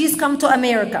refugees come to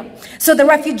America. So the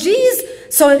refugees,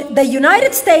 so the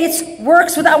United States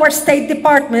works with our State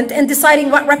Department in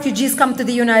deciding what refugees come to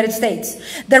the United States.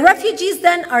 The refugees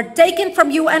then are taken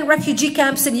from UN refugee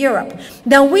camps in Europe.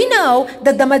 Now we know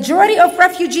that the majority of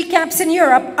refugee camps in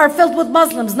Europe are filled with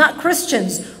Muslims, not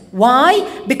Christians. Why?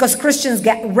 Because Christians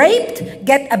get raped,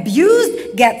 get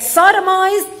abused, get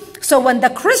sodomized. So when the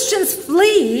Christians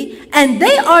flee, and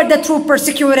they are the true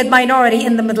persecuted minority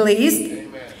in the Middle East,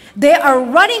 they are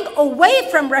running away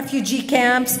from refugee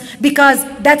camps because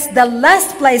that's the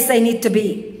last place they need to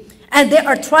be. And they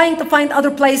are trying to find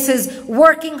other places,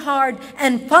 working hard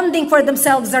and funding for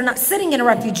themselves. They're not sitting in a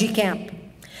refugee camp.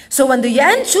 So when the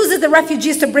UN chooses the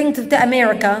refugees to bring to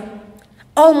America,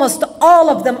 almost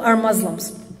all of them are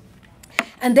Muslims.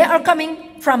 And they are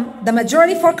coming from the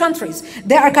majority 4 countries.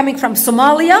 They are coming from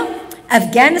Somalia,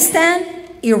 Afghanistan,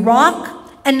 Iraq,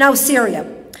 and now Syria.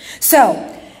 So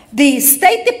the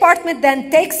State Department then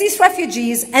takes these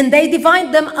refugees and they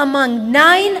divide them among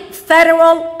 9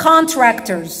 federal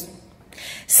contractors.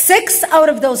 6 out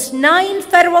of those 9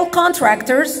 federal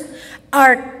contractors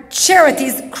are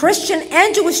charities, Christian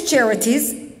and Jewish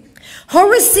charities,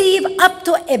 who receive up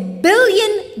to $1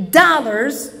 billion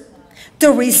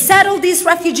to resettle these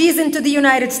refugees into the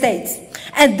United States.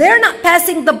 And they're not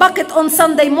passing the bucket on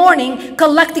Sunday morning,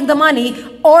 collecting the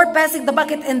money, or passing the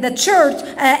bucket in the church,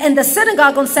 in the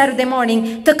synagogue on Saturday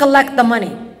morning to collect the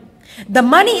money. The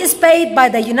money is paid by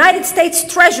the United States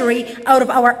Treasury out of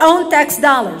our own tax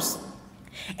dollars.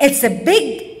 It's a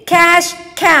big cash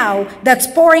cow that's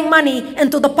pouring money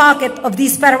into the pocket of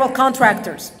these federal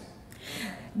contractors.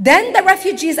 Then the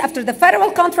refugees, after the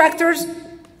federal contractors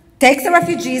takes the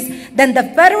refugees, then the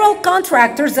federal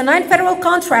contractors, the 9 federal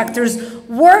contractors,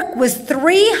 work with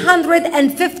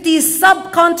 350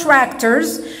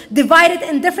 subcontractors divided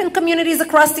in different communities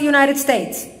across the United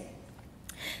States.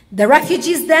 The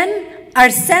refugees then are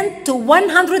sent to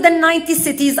 190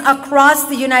 cities across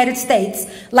the United States,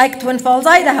 like Twin Falls,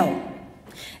 Idaho.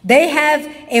 They have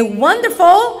a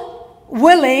wonderful,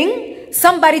 willing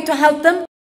somebody to help them.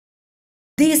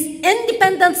 These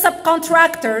independent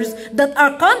subcontractors that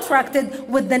are contracted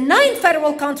with the 9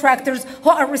 federal contractors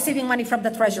who are receiving money from the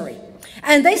Treasury.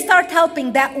 And they start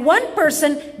helping that one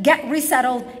person get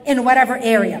resettled in whatever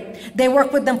area. They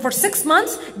work with them for 6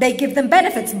 months. They give them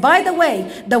benefits. By the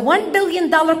way, the $1 billion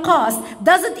cost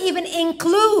doesn't even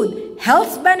include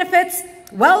health benefits,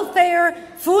 welfare,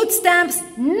 food stamps,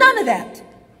 none of that.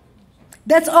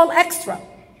 That's all extra.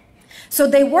 So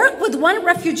they work with one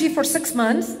refugee for 6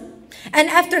 months. And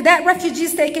after that refugee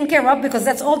is taken care of, because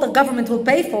that's all the government will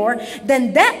pay for,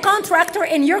 then that contractor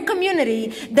in your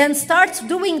community then starts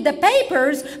doing the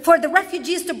papers for the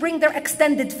refugees to bring their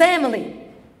extended family.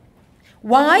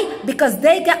 Why? Because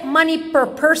they get money per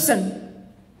person.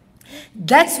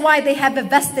 That's why they have a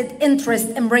vested interest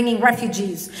in bringing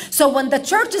refugees. So when the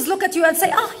churches look at you and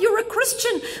say, oh, you're a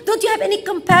Christian, don't you have any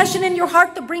compassion in your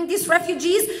heart to bring these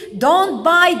refugees? Don't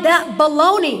buy that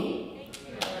baloney.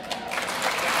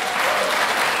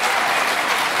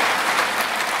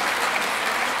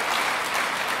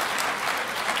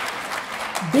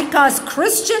 Because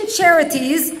Christian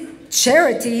charities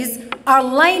are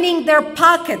lining their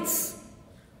pockets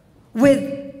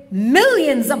with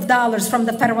millions of dollars from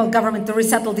the federal government to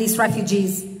resettle these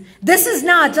refugees. This is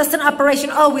not just an operation,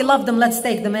 oh, we love them, let's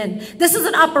take them in. This is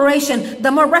an operation,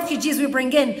 the more refugees we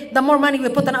bring in, the more money we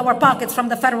put in our pockets from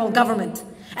the federal government.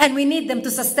 And we need them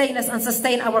to sustain us and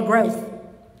sustain our growth.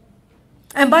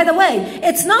 And by the way,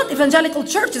 it's not evangelical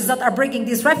churches that are bringing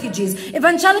these refugees.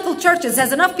 Evangelical churches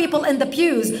has enough people in the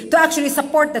pews to actually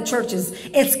support the churches.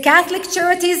 It's Catholic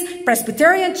charities,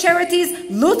 Presbyterian charities,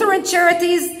 Lutheran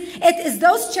charities. It is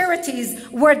those charities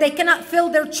where they cannot fill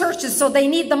their churches, so they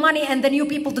need the money and the new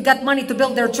people to get money to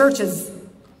build their churches.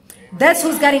 That's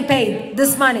who's getting paid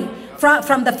this money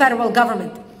from the federal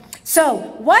government. So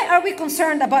why are we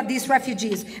concerned about these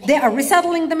refugees? They are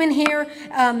resettling them in here.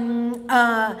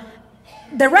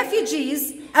 The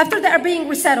refugees, after they are being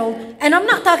resettled, and I'm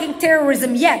not talking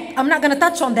terrorism yet. I'm not going to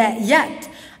touch on that yet.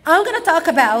 I'm going to talk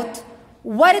about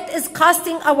what it is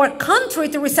costing our country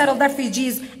to resettle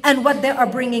refugees and what they are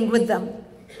bringing with them.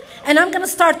 And I'm going to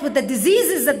start with the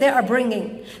diseases that they are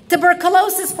bringing.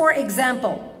 Tuberculosis, for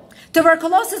example.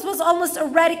 Tuberculosis was almost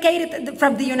eradicated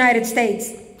from the United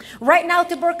States. Right now,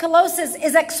 tuberculosis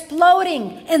is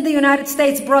exploding in the United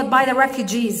States, brought by the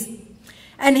refugees.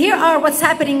 And here are what's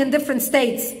happening in different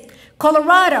states.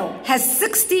 Colorado has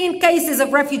 16 cases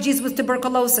of refugees with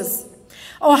tuberculosis.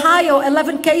 Ohio,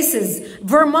 11 cases.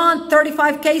 Vermont,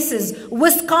 35 cases.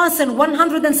 Wisconsin,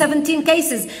 117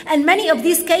 cases. And many of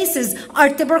these cases are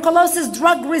tuberculosis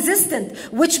drug resistant,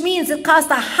 which means it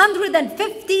costs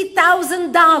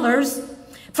 $150,000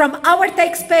 from our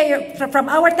tax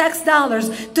dollars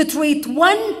to treat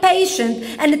one patient,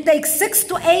 and it takes 6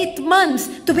 to 8 months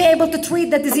to be able to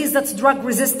treat the disease that's drug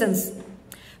resistance.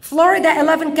 Florida,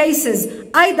 11 cases.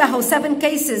 Idaho, 7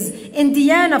 cases.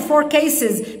 Indiana, 4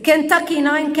 cases. Kentucky,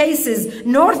 9 cases.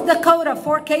 North Dakota,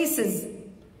 4 cases.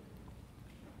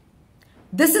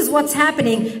 This is what's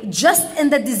happening just in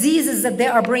the diseases that they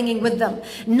are bringing with them.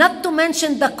 Not to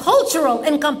mention the cultural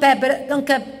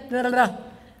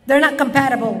they're not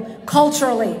compatible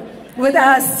culturally with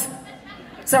us.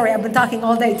 Sorry, I've been talking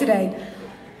all day today.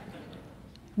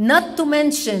 Not to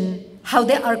mention how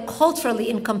they are culturally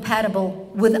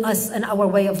incompatible with us and our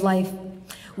way of life.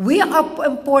 We are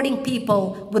importing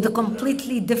people with a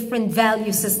completely different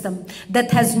value system that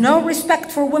has no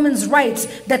respect for women's rights,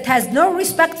 that has no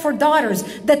respect for daughters,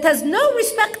 that has no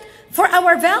respect for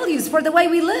our values, for the way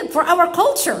we live, for our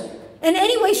culture, in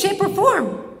any way, shape, or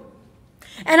form.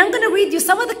 And I'm going to read you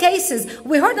some of the cases.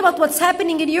 We heard about what's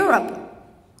happening in Europe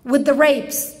with the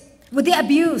rapes, with the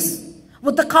abuse,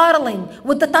 with the coddling,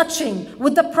 with the touching,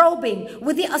 with the probing,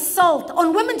 with the assault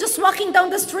on women just walking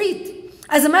down the street.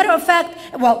 As a matter of fact,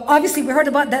 well, obviously we heard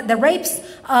about the rapes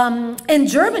in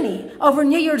Germany over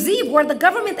New Year's Eve, where the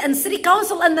government and city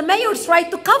council and the mayors tried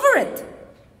to cover it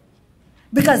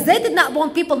because they did not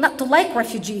want people not to like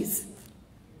refugees,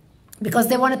 because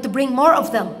they wanted to bring more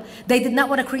of them. They did not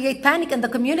want to create panic in the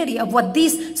community of what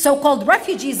these so-called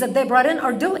refugees that they brought in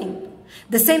are doing.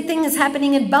 The same thing is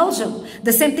happening in Belgium.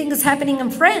 The same thing is happening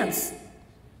in France.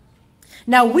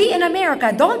 Now, we in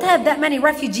America don't have that many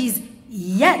refugees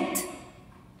yet.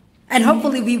 And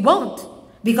hopefully we won't,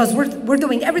 because we're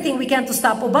doing everything we can to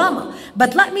stop Obama.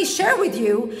 But let me share with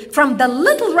you, from the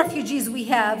little refugees we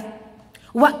have,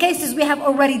 what cases we have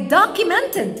already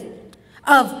documented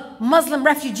of Muslim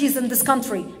refugees in this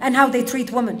country and how they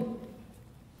treat women.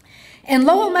 In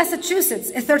Lowell, Massachusetts,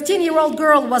 a 13-year-old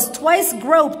girl was twice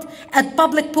groped at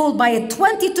public pool by a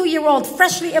 22-year-old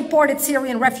freshly imported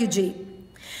Syrian refugee.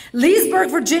 Leesburg,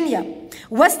 Virginia,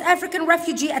 West African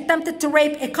refugee attempted to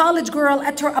rape a college girl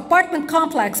at her apartment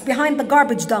complex behind the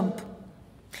garbage dump.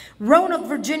 Roanoke,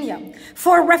 Virginia,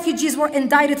 4 refugees were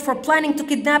indicted for planning to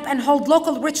kidnap and hold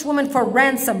local rich women for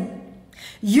ransom.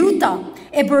 Utah,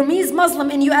 a Burmese Muslim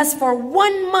in U.S. for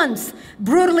 1 month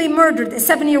brutally murdered a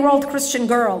 7-year-old Christian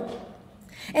girl.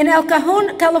 In El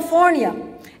Cajon, California,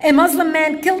 a Muslim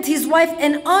man killed his wife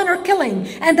in honor killing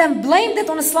and then blamed it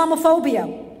on Islamophobia,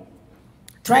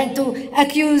 trying to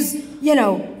accuse,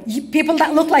 people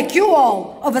that look like you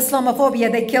all of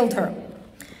Islamophobia. They killed her.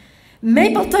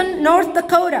 Mapleton, North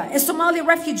Dakota, a Somali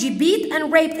refugee beat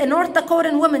and raped a North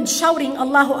Dakotan woman shouting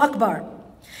Allahu Akbar.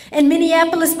 In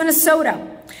Minneapolis, Minnesota,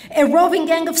 a roving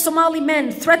gang of Somali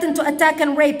men threatened to attack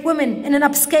and rape women in an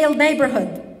upscale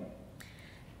neighborhood.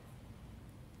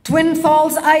 Twin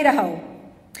Falls, Idaho.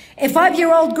 A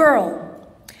 5-year-old girl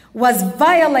was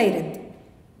violated.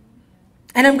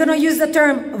 And I'm going to use the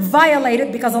term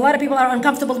violated because a lot of people are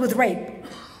uncomfortable with rape.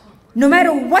 No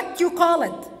matter what you call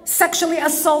it, sexually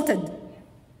assaulted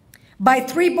by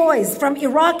 3 boys from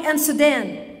Iraq and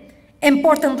Sudan,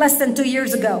 imported less than 2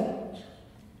 years ago.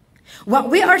 What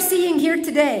we are seeing here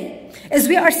today is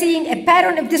we are seeing a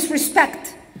pattern of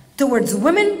disrespect towards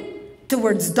women,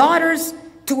 towards daughters,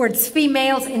 towards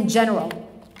females in general.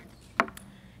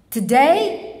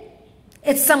 Today,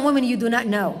 it's some women you do not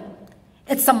know.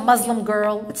 It's some Muslim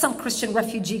girl, it's some Christian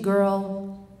refugee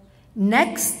girl.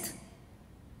 Next,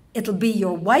 it'll be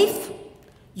your wife,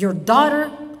 your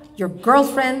daughter, your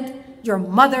girlfriend, your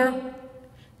mother.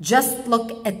 Just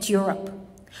look at Europe.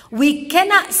 We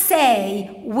cannot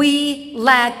say we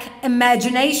lack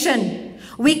imagination.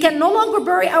 We can no longer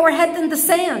bury our head in the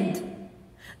sand.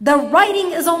 The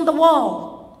writing is on the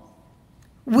wall.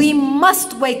 We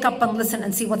must wake up and listen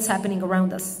and see what's happening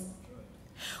around us.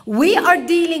 We are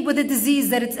dealing with a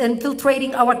disease that is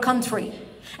infiltrating our country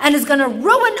and is going to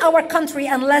ruin our country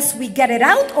unless we get it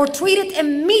out or treat it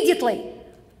immediately. Amen.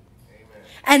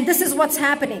 And this is what's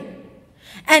happening.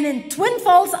 And in Twin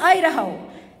Falls, Idaho,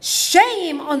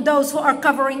 shame on those who are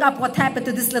covering up what happened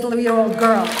to this little year-old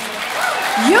girl.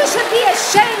 You should be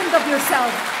ashamed of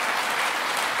yourself.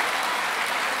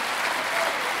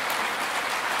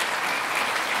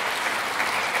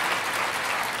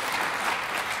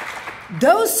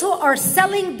 Those who are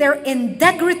selling their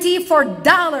integrity for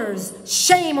dollars,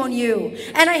 shame on you.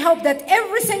 And I hope that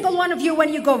every single one of you,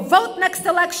 when you go vote next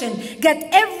election, get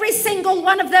every single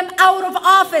one of them out of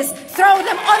office, throw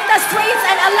them on the streets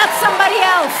and elect somebody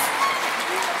else.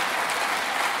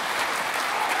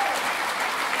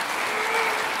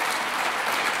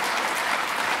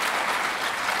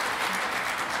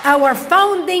 Our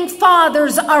founding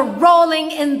fathers are rolling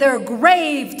in their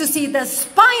grave to see the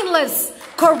spineless,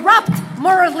 corrupt,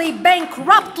 morally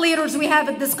bankrupt leaders we have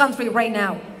in this country right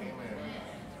now.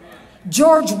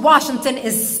 George Washington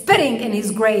is spitting in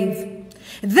his grave.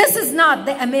 This is not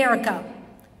the America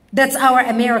that's our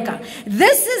America.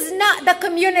 This is not the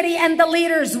community and the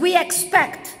leaders we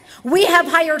expect. We have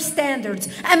higher standards.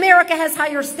 America has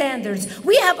higher standards.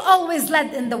 We have always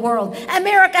led in the world.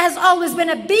 America has always been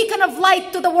a beacon of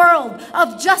light to the world,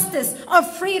 of justice, of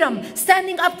freedom,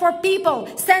 standing up for people,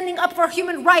 standing up for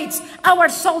human rights. Our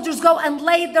soldiers go and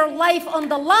lay their life on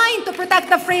the line to protect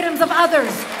the freedoms of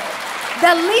others.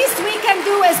 The least we can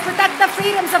do is protect the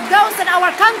freedoms of those in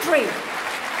our country.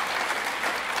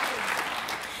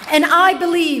 And I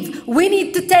believe we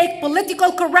need to take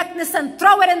political correctness and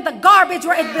throw it in the garbage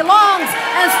where it belongs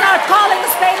and start calling a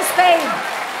spade a spade.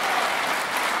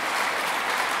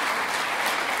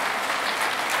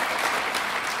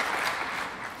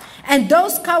 And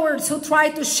those cowards who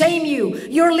try to shame you,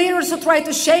 your leaders who try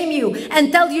to shame you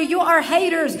and tell you you are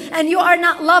haters and you are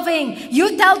not loving,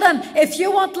 you tell them, if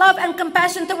you want love and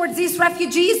compassion towards these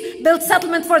refugees, build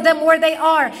settlement for them where they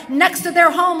are, next to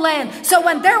their homeland. So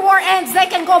when their war ends, they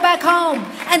can go back home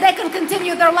and they can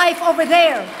continue their life over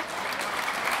there.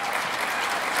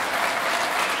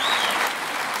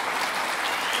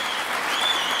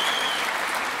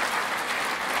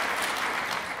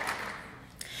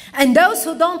 And those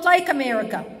who don't like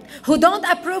America, who don't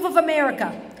approve of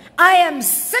America, I am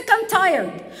sick and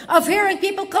tired of hearing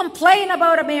people complain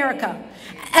about America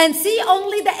and see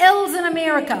only the ills in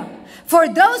America. For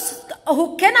those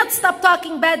who cannot stop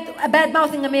talking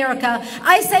bad-mouthing America,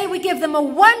 I say we give them a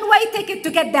one-way ticket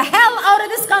to get the hell out of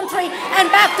this country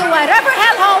and back to whatever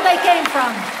hellhole they came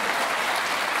from.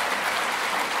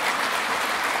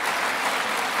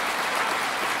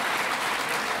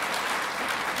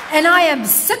 And I am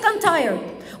sick and tired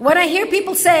when I hear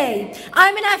people say,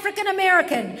 I'm an African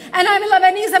American, and I'm a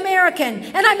Lebanese American,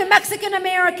 and I'm a Mexican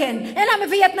American, and I'm a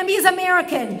Vietnamese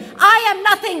American. I am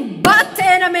nothing but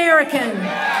an American.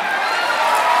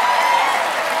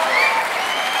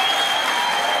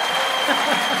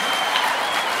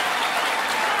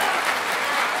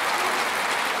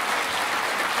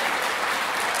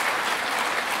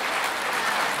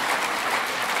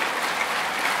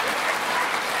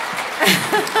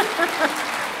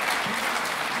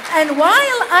 And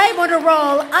while I'm on a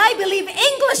roll, I believe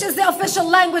English is the official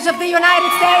language of the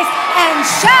United States and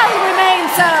shall remain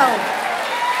so.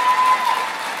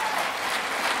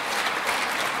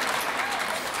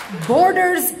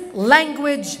 Borders,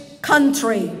 language,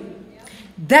 country.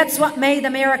 That's what made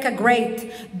America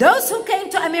great. Those who came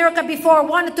to America before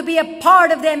wanted to be a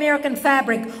part of the American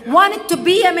fabric, wanted to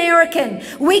be American.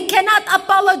 We cannot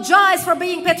apologize for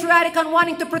being patriotic and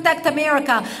wanting to protect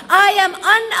America. I am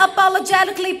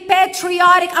unapologetically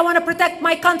patriotic. I want to protect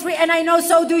my country, and I know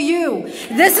so do you.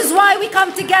 This is why we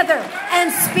come together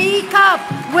and speak up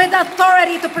with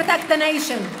authority to protect the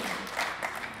nation.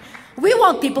 We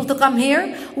want people to come here.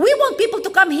 We want people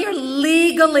to come here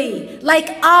legally,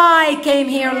 like I came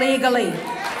here legally.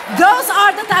 Those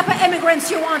are the type of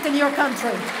immigrants you want in your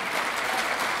country.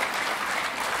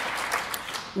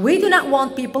 We do not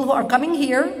want people who are coming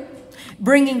here,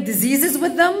 bringing diseases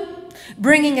with them,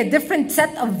 bringing a different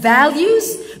set of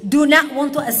values, do not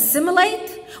want to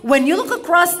assimilate. When you look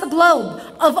across the globe,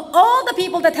 of all the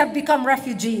people that have become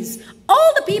refugees,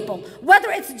 all the people, whether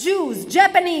it's Jews,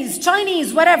 Japanese,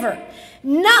 Chinese, whatever,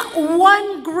 not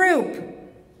one group,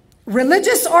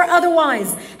 religious or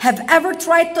otherwise, have ever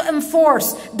tried to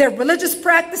enforce their religious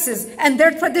practices and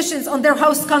their traditions on their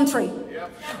host country.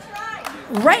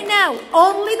 Right now,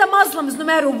 only the Muslims, no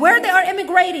matter where they are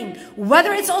immigrating,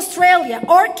 whether it's Australia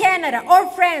or Canada or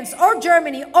France or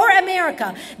Germany or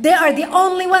America, they are the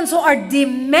only ones who are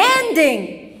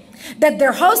demanding that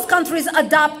their host countries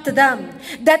adopt them,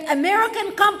 that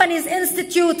American companies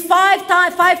institute five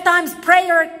times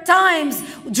prayer times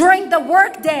during the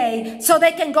workday so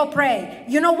they can go pray.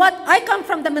 You know what? I come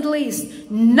from the Middle East.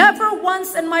 Never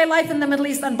once in my life in the Middle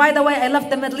East, and by the way, I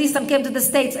left the Middle East and came to the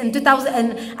States in 2000,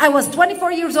 and I was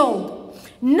 24 years old.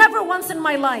 Never once in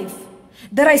my life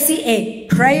did I see a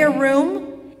prayer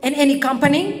room in any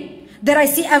company. Did I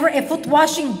see ever a foot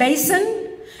washing basin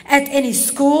at any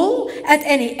school, at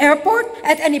any airport,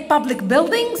 at any public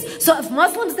buildings? So if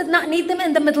Muslims did not need them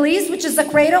in the Middle East, which is the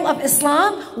cradle of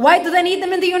Islam, why do they need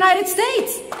them in the United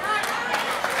States?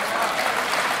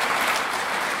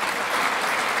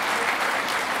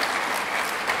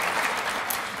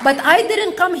 But I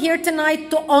didn't come here tonight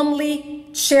to only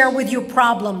share with you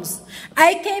problems.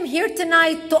 I came here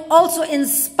tonight to also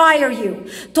inspire you,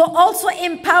 to also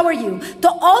empower you, to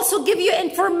also give you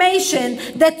information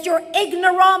that your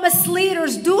ignoramus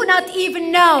leaders do not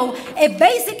even know, a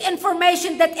basic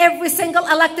information that every single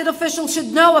elected official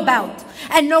should know about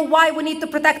and know why we need to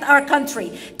protect our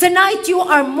country. Tonight you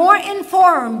are more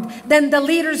informed than the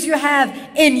leaders you have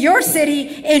in your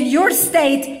city, in your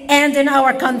state, and in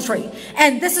our country.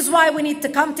 And this is why we need to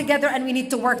come together and we need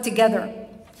to work together.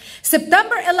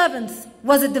 September 11th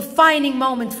was a defining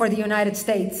moment for the United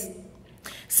States.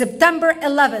 September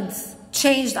 11th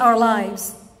changed our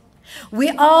lives. We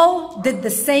all did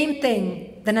the same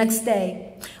thing the next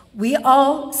day. We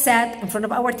all sat in front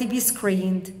of our TV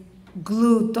screen,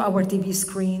 glued to our TV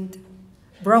screen,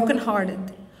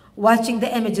 brokenhearted, watching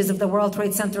the images of the World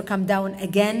Trade Center come down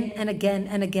again and again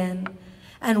and again,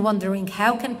 and wondering,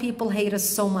 how can people hate us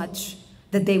so much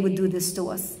that they would do this to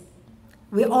us?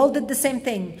 We all did the same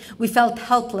thing. We felt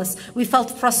helpless. We felt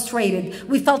frustrated.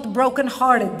 We felt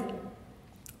brokenhearted.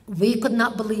 We could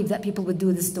not believe that people would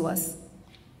do this to us.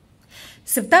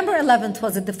 September 11th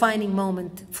was a defining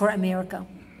moment for America.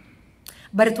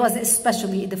 But it was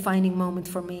especially a defining moment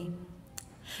for me.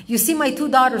 You see, my two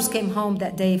daughters came home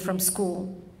that day from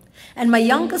school. And my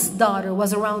youngest daughter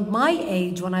was around my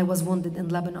age when I was wounded in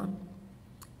Lebanon.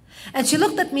 And she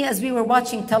looked at me as we were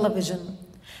watching television.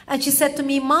 And she said to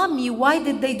me, "Mommy, why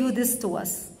did they do this to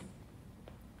us?"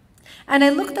 And I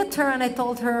looked at her and I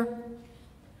told her,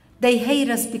 they hate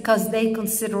us because they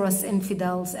consider us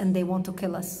infidels and they want to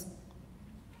kill us.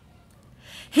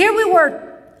 Here we were.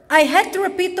 I had to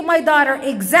repeat to my daughter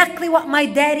exactly what my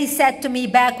daddy said to me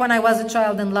back when I was a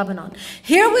child in Lebanon.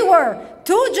 Here we were,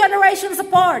 2 generations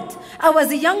apart. I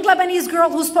was a young Lebanese girl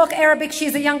who spoke Arabic.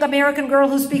 She's a young American girl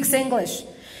who speaks English.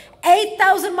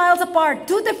 8,000 miles apart,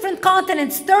 2 different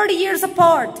continents, 30 years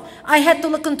apart. I had to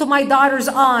look into my daughter's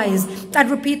eyes and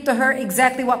repeat to her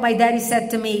exactly what my daddy said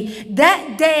to me.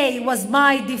 That day was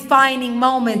my defining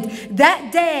moment.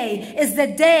 That day is the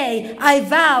day I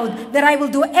vowed that I will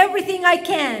do everything I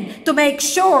can to make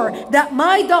sure that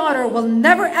my daughter will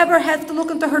never ever have to look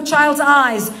into her child's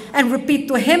eyes and repeat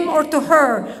to him or to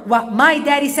her what my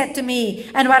daddy said to me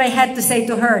and what I had to say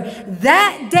to her.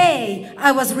 That day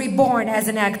I was reborn as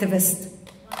an activist.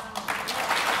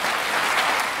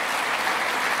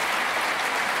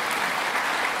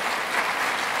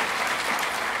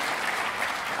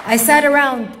 I sat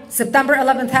around. September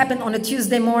 11th happened on a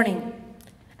Tuesday morning.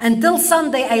 Until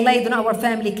Sunday, I laid on our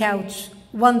family couch,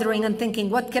 wondering and thinking,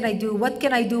 what can I do? What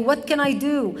can I do? What can I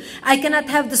do? I cannot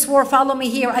have this war follow me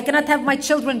here. I cannot have my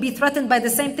children be threatened by the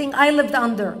same thing I lived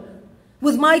under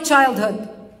with my childhood.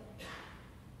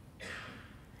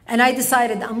 And I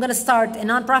decided I'm going to start a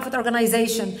nonprofit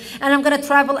organization, and I'm going to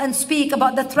travel and speak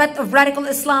about the threat of radical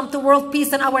Islam to world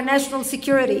peace and our national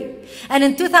security. And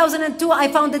in 2002,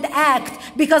 I founded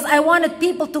ACT because I wanted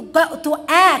people to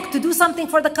act, to do something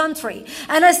for the country.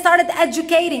 And I started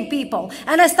educating people,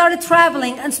 and I started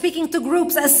traveling and speaking to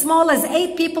groups as small as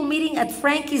 8 people meeting at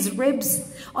Frankie's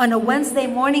Ribs on a Wednesday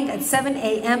morning at 7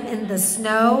 a.m. in the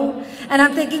snow. And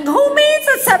I'm thinking, who meets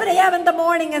at 7 a.m. in the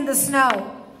morning in the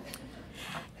snow?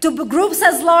 To groups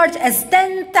as large as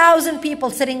 10,000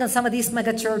 people sitting in some of these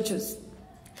mega churches.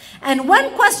 And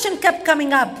one question kept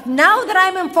coming up. Now that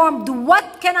I'm informed,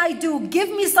 what can I do? Give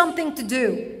me something to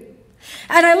do.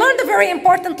 And I learned a very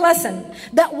important lesson,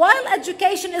 that while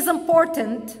education is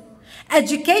important,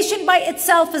 education by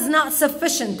itself is not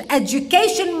sufficient.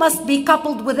 Education must be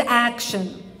coupled with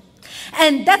action.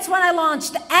 And that's when I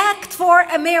launched Act for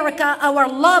America, our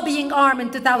lobbying arm, in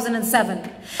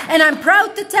 2007. And I'm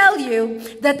proud to tell you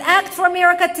that Act for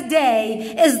America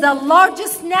today is the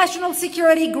largest national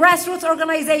security grassroots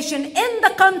organization in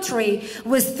the country,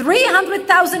 with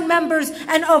 300,000 members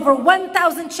and over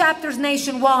 1,000 chapters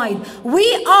nationwide.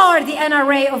 We are the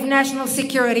NRA of national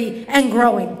security, and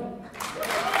growing.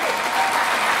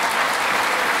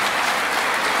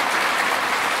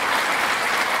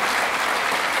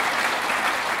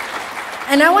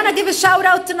 And I want to give a shout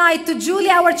out tonight to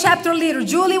Julie, our chapter leader.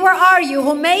 Julie, where are you?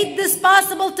 Who made this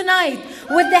possible tonight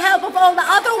with the help of all the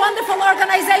other wonderful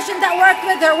organizations that worked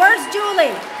with her. Where's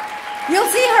Julie? You'll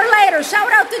see her later.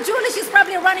 Shout out to Julie. She's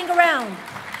probably running around.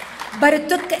 But it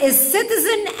took a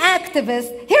citizen activist.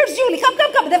 Here's Julie. Come,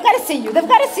 come, come. They've got to see you. They've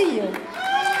got to see you.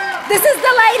 This is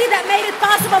the lady that made it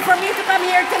possible for me to come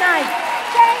here tonight.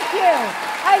 Thank you.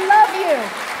 I love you.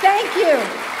 Thank you.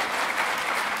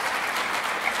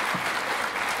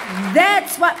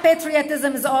 That's what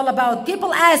patriotism is all about.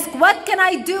 People ask, what can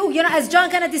I do? You know, as John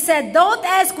Kennedy said, don't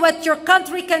ask what your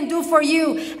country can do for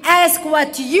you. Ask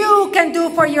what you can do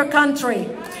for your country.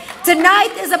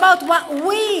 Tonight is about what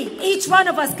each one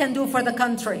of us can do for the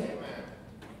country.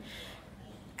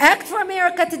 Act for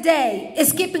America today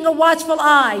is keeping a watchful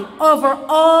eye over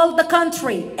all the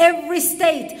country, every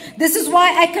state. This is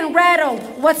why I can rattle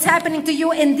what's happening to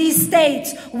you in these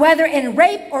states, whether in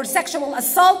rape or sexual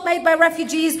assault made by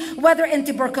refugees, whether in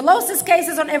tuberculosis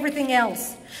cases or everything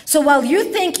else. So while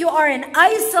you think you are in an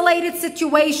isolated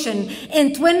situation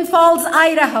in Twin Falls,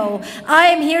 Idaho, I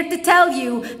am here to tell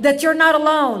you that you're not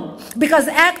alone. Because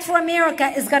Act for America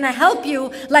is going to help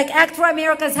you, like Act for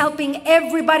America is helping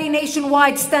everybody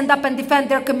nationwide stand up and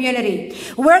defend their community.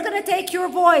 We're going to take your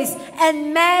voice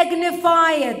and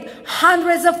magnify it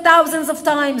hundreds of thousands of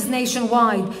times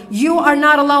nationwide. You are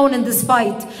not alone in this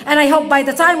fight. And I hope by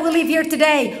the time we leave here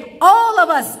today, all of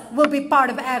us will be part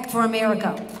of Act for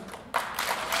America.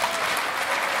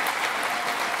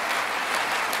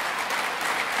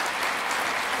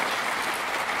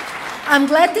 I'm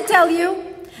glad to tell you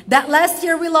that last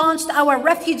year we launched our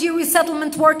Refugee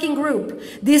Resettlement Working Group.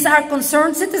 These are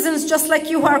concerned citizens just like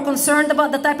you who are concerned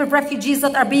about the type of refugees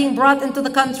that are being brought into the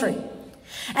country.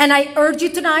 And I urge you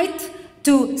tonight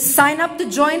to sign up to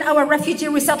join our Refugee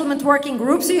Resettlement Working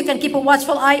Group so you can keep a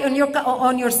watchful eye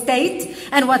on your state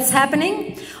and what's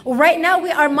happening. Right now we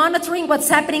are monitoring what's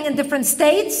happening in different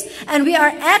states, and we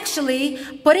are actually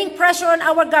putting pressure on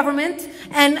our government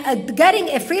and getting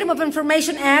a Freedom of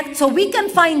Information Act so we can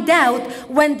find out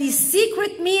when these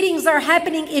secret meetings are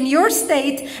happening in your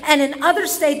state and in other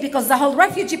states, because the whole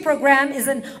refugee program is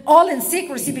all in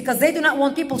secrecy because they do not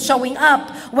want people showing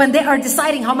up when they are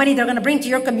deciding how many they're going to bring to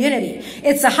your community.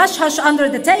 It's a hush-hush under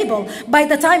the table. By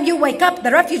the time you wake up,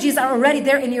 the refugees are already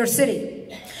there in your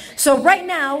city. So right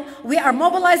now, we are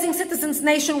mobilizing citizens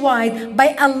nationwide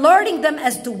by alerting them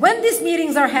as to when these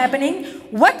meetings are happening,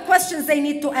 what questions they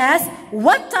need to ask,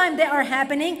 what time they are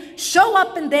happening, show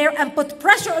up in there and put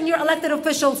pressure on your elected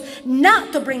officials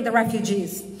not to bring the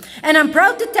refugees. And I'm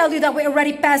proud to tell you that we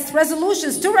already passed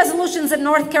resolutions, 2 resolutions in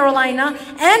North Carolina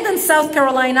and in South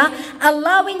Carolina,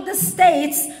 allowing the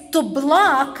states to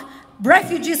block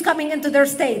refugees coming into their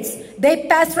states. They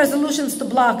passed resolutions to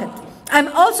block it. I'm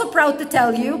also proud to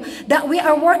tell you that we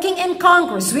are working in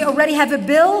Congress. We already have a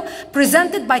bill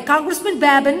presented by Congressman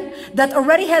Babin that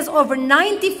already has over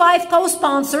 95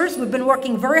 co-sponsors. We've been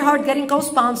working very hard getting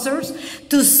co-sponsors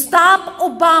to stop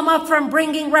Obama from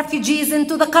bringing refugees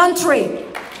into the country.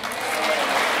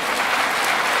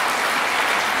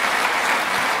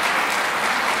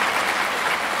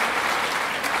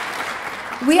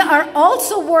 We are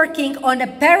also working on a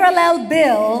parallel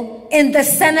bill in the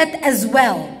Senate as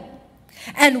well.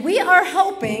 And we are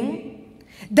hoping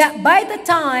that by the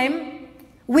time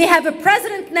we have a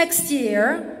president next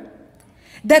year,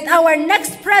 that our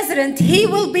next president, he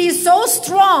will be so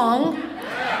strong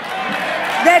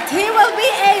that he will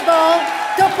be able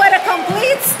to put a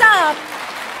complete stop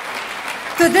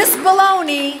to this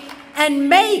baloney and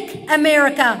make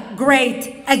America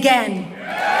great again.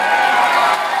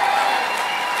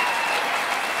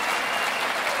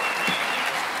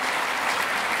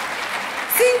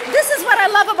 See, this is what I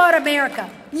love about America.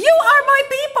 You are my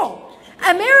people.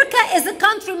 America is a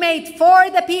country made for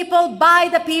the people, by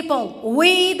the people.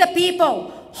 We, the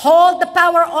people, hold the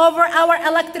power over our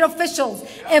elected officials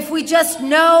if we just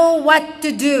know what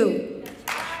to do.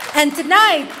 And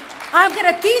tonight, I'm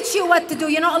going to teach you what to do.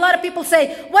 You know, a lot of people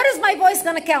say, what is my voice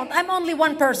going to count? I'm only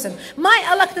one person. My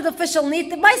elected official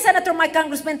my senator, my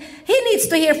congressman, he needs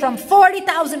to hear from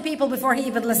 40,000 people before he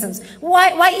even listens.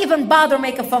 Why even bother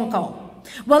make a phone call?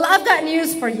 Well, I've got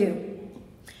news for you.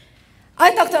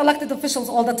 I talk to elected officials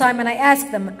all the time and I ask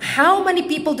them, how many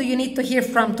people do you need to hear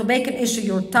from to make an issue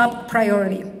your top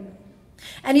priority?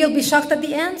 And you'll be shocked at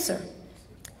the answer.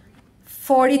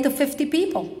 40 to 50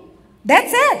 people.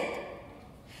 That's it.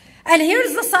 And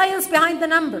here's the science behind the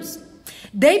numbers.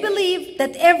 They believe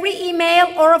that every email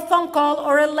or a phone call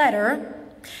or a letter,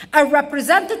 a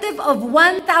representative of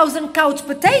 1,000 couch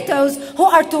potatoes who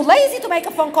are too lazy to make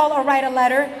a phone call or write a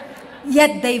letter,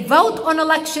 yet they vote on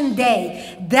election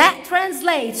day. That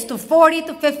translates to 40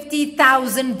 to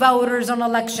 50,000 voters on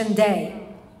election day.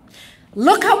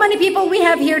 Look how many people we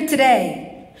have here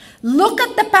today. Look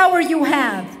at the power you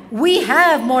have. We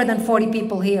have more than 40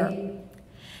 people here.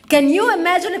 Can you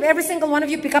imagine if every single one of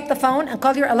you pick up the phone and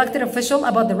call your elected official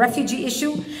about the refugee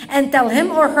issue and tell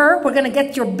him or her, we're going to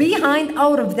get your behind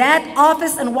out of that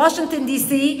office in Washington,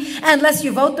 D.C. unless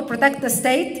you vote to protect the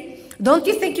state? Don't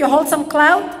you think you hold some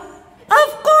clout?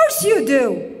 Of course you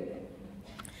do.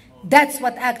 That's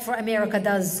what Act for America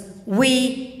does.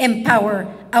 We empower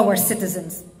our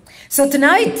citizens. So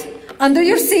tonight, under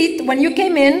your seat, when you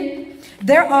came in,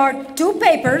 there are two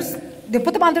papers. They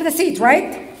put them under the seat,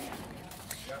 right?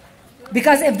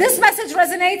 Because if this message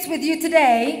resonates with you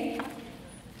today,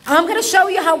 I'm going to show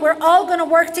you how we're all going to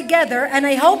work together, and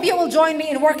I hope you will join me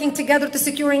in working together to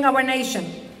securing our nation.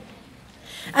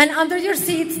 And under your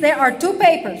seats, there are two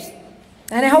papers.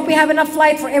 And I hope we have enough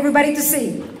light for everybody to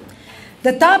see.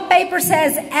 The top paper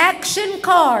says Action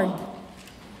Card.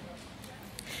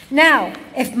 Now,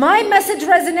 if my message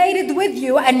resonated with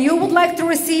you and you would like to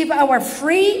receive our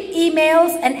free emails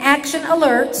and action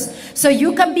alerts so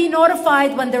you can be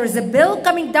notified when there is a bill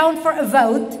coming down for a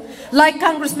vote, like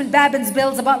Congressman Babin's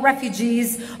bills about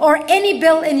refugees or any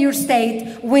bill in your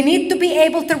state, we need to be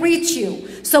able to reach you.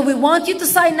 So we want you to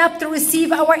sign up to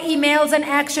receive our emails and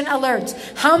action alerts.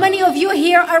 How many of you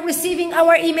here are receiving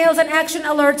our emails and action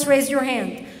alerts? Raise your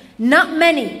hand. Not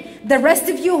many. The rest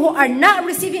of you who are not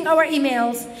receiving our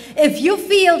emails, if you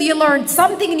feel you learned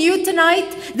something new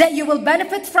tonight that you will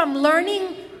benefit from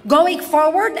learning going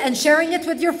forward and sharing it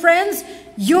with your friends,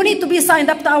 you need to be signed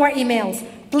up to our emails.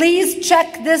 Please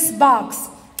check this box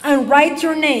and write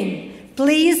your name.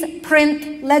 Please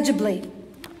print legibly.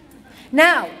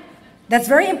 Now, that's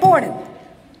very important.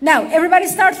 Now, everybody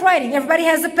starts writing. Everybody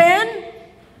has a pen?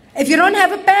 If you don't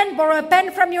have a pen, borrow a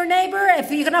pen from your neighbor. If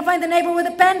you cannot find the neighbor with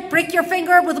a pen, prick your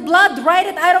finger with blood, write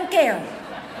it, I don't care.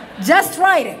 Just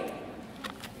write it.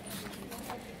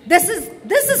 This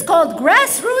is called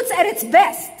grassroots at its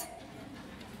best.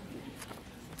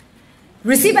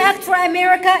 Receive Act for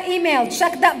America email,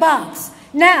 check that box.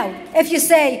 Now, if you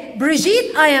say,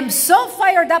 Brigitte, I am so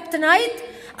fired up tonight,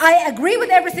 I agree with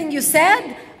everything you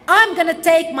said, I'm going to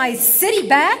take my city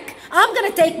back, I'm going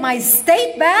to take my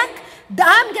state back,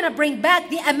 I'm going to bring back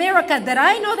the America that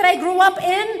I know that I grew up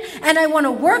in, and I want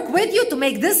to work with you to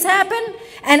make this happen,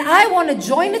 and I want to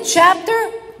join a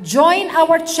chapter. Join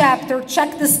our chapter.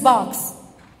 Check this box.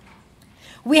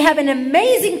 We have an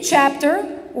amazing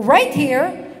chapter right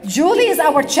here. Julie is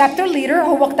our chapter leader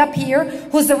who walked up here,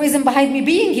 who's the reason behind me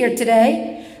being here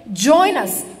today. Join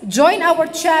us. Join our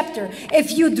chapter.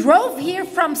 If you drove here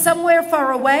from somewhere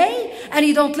far away and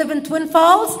you don't live in Twin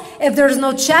Falls, if there's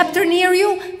no chapter near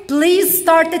you, please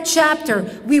start a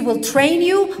chapter. We will train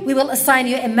you. We will assign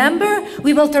you a member.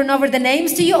 We will turn over the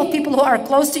names to you of people who are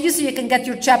close to you so you can get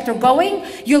your chapter going.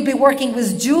 You'll be working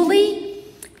with Julie.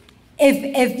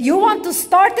 If you want to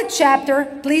start a chapter,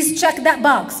 please check that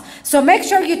box. So make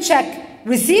sure you check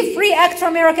receive free Act for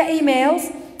America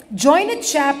emails, join a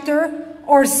chapter,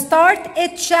 or start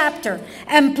a chapter.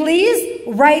 And please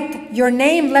write your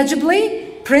name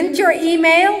legibly, print your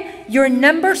email, your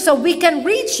number, so we can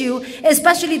reach you,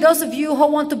 especially those of you who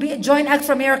want to join Act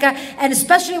for America and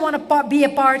especially want to be a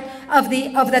part of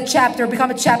the chapter,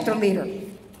 become a chapter leader.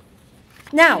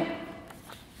 Now,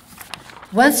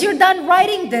 Once you're done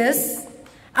writing this,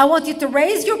 I want you to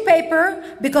raise your paper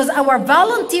because our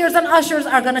volunteers and ushers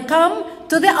are going to come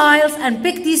to the aisles and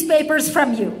pick these papers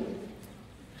from you.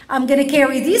 I'm going to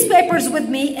carry these papers with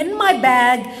me in my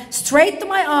bag straight to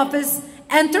my office,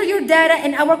 enter your data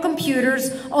in our computers.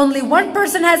 Only one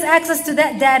person has access to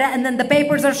that data, and then the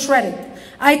papers are shredded.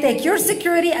 I take your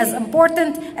security as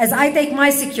important as I take my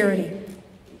security.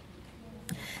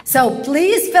 So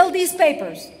please fill these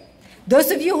papers.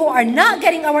 Those of you who are not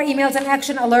getting our emails and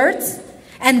action alerts,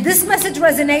 and this message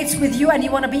resonates with you and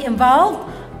you want to be involved,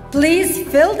 please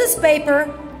fill this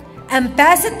paper and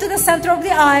pass it to the center of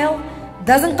the aisle.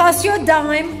 Doesn't cost you a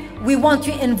dime. We want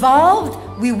you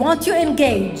involved. We want you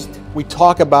engaged. We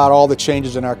talk about all the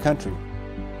changes in our country.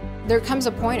 There comes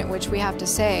a point at which we have to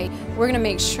say, we're going to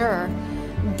make sure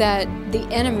that the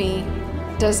enemy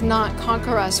does not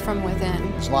conquer us from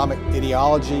within. Islamic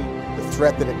ideology, the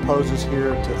threat that it poses here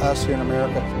to us here in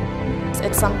America.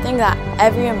 It's something that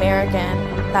every American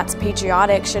that's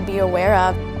patriotic should be aware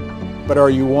of. But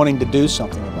are you wanting to do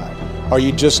something about it? Are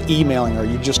you just emailing? Are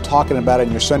you just talking about it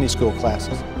in your Sunday school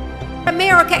classes?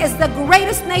 America is the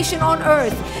greatest nation on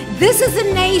earth. This is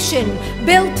a nation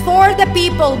built for the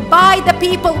people, by the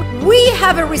people. We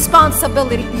have a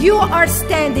responsibility. You are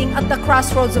standing at the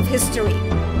crossroads of history.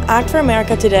 Act for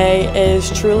America today is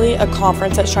truly a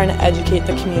conference that's trying to educate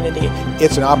the community.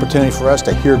 It's an opportunity for us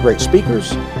to hear great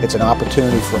speakers. It's an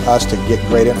opportunity for us to get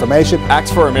great information. Act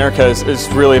for America is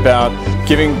really about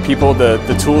giving people the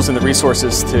tools and the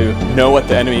resources to know what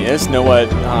the enemy is, know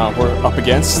what we're up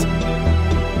against.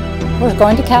 We're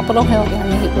going to Capitol Hill to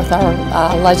meet with our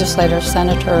legislators,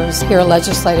 senators, hear a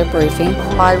legislative briefing.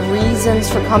 My reasons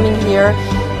for coming here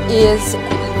is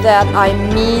that I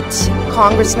meet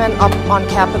congressmen up on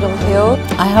Capitol Hill.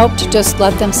 I hope to just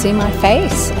let them see my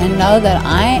face and know that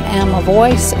I am a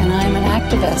voice and I am an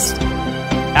activist.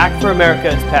 Act for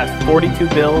America has passed 42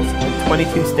 bills in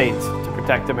 22 states to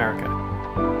protect America.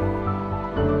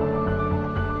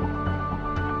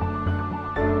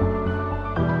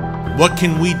 What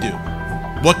can we do?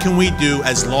 What can we do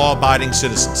as law-abiding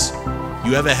citizens?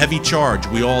 You have a heavy charge,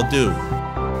 we all do.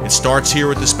 It starts here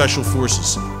with the Special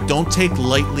Forces. Don't take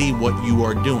lightly what you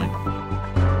are doing.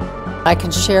 I can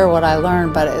share what I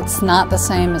learned, but it's not the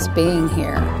same as being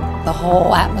here. The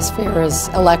whole atmosphere is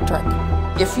electric.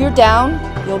 If you're down,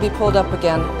 you'll be pulled up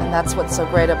again, and that's what's so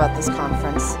great about this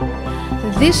conference.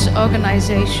 This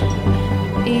organization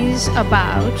is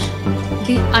about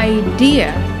the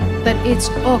idea that it's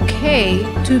okay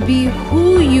to be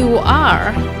who you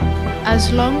are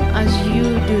as long as you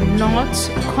do not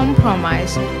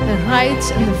compromise the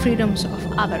rights and the freedoms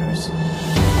of others.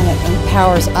 And it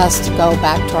empowers us to go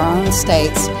back to our own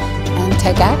states and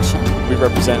take action. We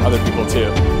represent other people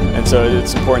too, and so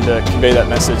it's important to convey that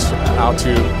message out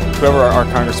to whoever our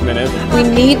congressman is. We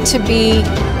need to be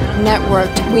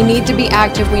networked. We need to be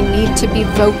active. We need to be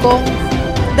vocal.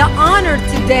 The honor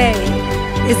today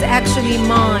is actually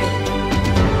mine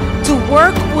to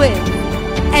work with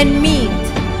and meet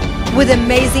with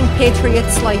amazing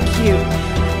patriots like you.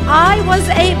 I was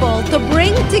able to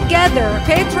bring together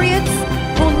patriots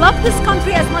who love this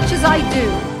country as much as I do,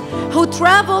 who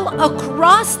travel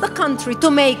across the country to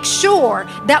make sure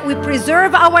that we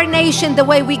preserve our nation the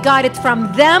way we got it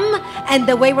from them and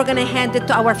the way we're going to hand it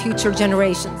to our future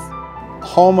generations.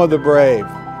 Home of the brave.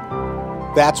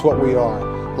 That's what we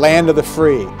are. Land of the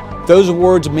free. Those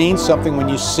words mean something when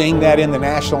you sing that in the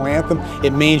national anthem.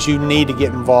 It means you need to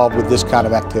get involved with this kind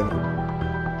of activity.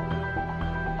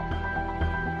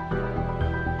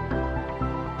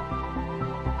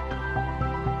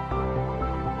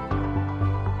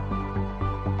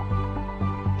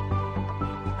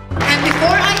 And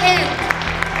before I end,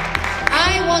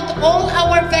 I want all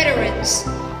our veterans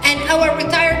and our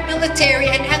retired military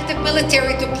and active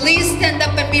military to please stand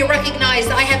up and be recognized.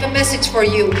 I have a message for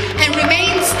you. And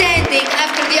remain standing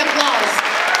after the applause.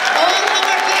 All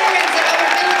our veterans and our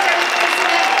military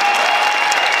personnel.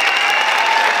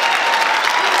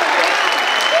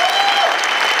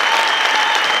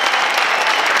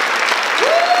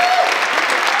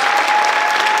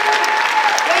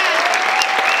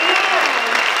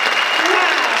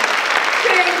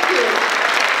 Thank you.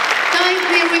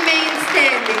 Kindly remain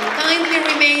standing. Kindly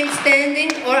remain standing.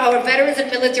 Or our veterans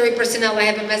and military personnel, I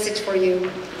have a message for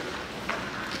you.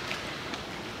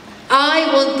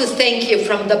 I want to thank you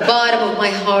from the bottom of my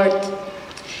heart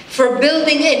for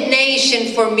building a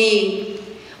nation for me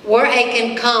where I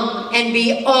can come and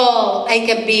be all I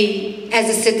can be as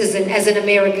a citizen, as an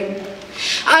American.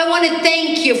 I want to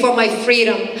thank you for my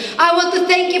freedom. I want to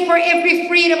thank you for every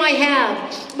freedom I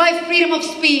have. My freedom of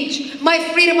speech, my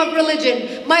freedom of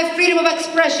religion, my freedom of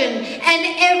expression,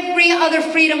 and every other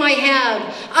freedom I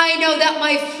have. I know that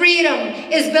my freedom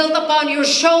is built upon your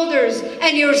shoulders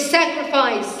and your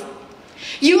sacrifice.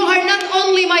 You are not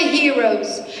only my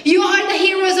heroes, you are the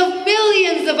heroes of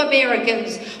millions of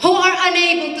Americans who are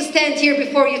unable to stand here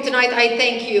before you tonight. I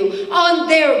thank you. On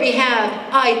their behalf,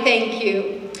 I thank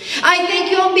you. I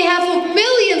thank you on behalf of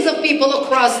millions of people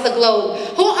across the globe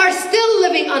who are still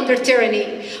living under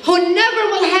tyranny, who never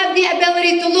will have the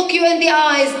ability to look you in the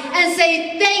eyes and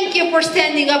say thank you for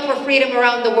standing up for freedom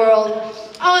around the world.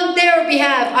 On their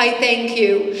behalf, I thank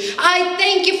you. I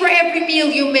thank you for every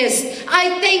meal you missed.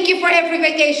 I thank you for every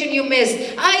vacation you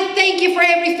missed. I thank you for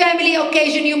every family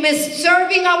occasion you missed,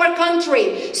 serving our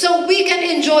country so we can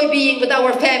enjoy being with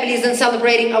our families and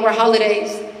celebrating our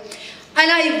holidays. And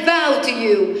I vow to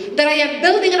you that I am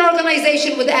building an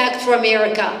organization with Act for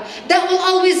America that will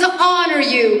always honor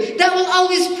you, that will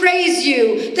always praise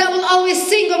you, that will always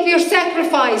sing of your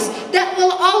sacrifice, that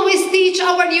will always teach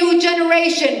our new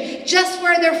generation just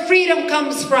where their freedom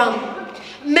comes from.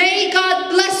 May God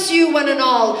bless you one and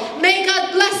all. May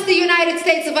God bless the United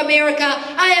States of America.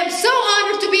 I am so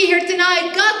honored to be here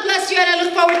tonight. God bless you, and I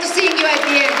look forward to seeing you at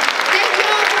the end. Thank you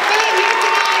all for being here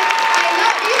tonight. I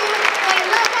love you. I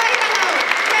love Idaho.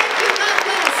 Thank you. God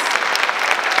bless.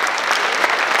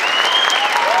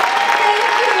 Thank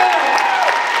you.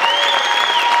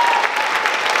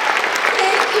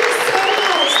 Thank you so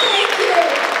much. Thank you.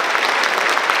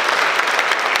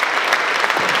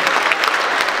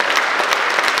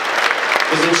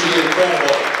 Isn't she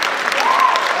incredible?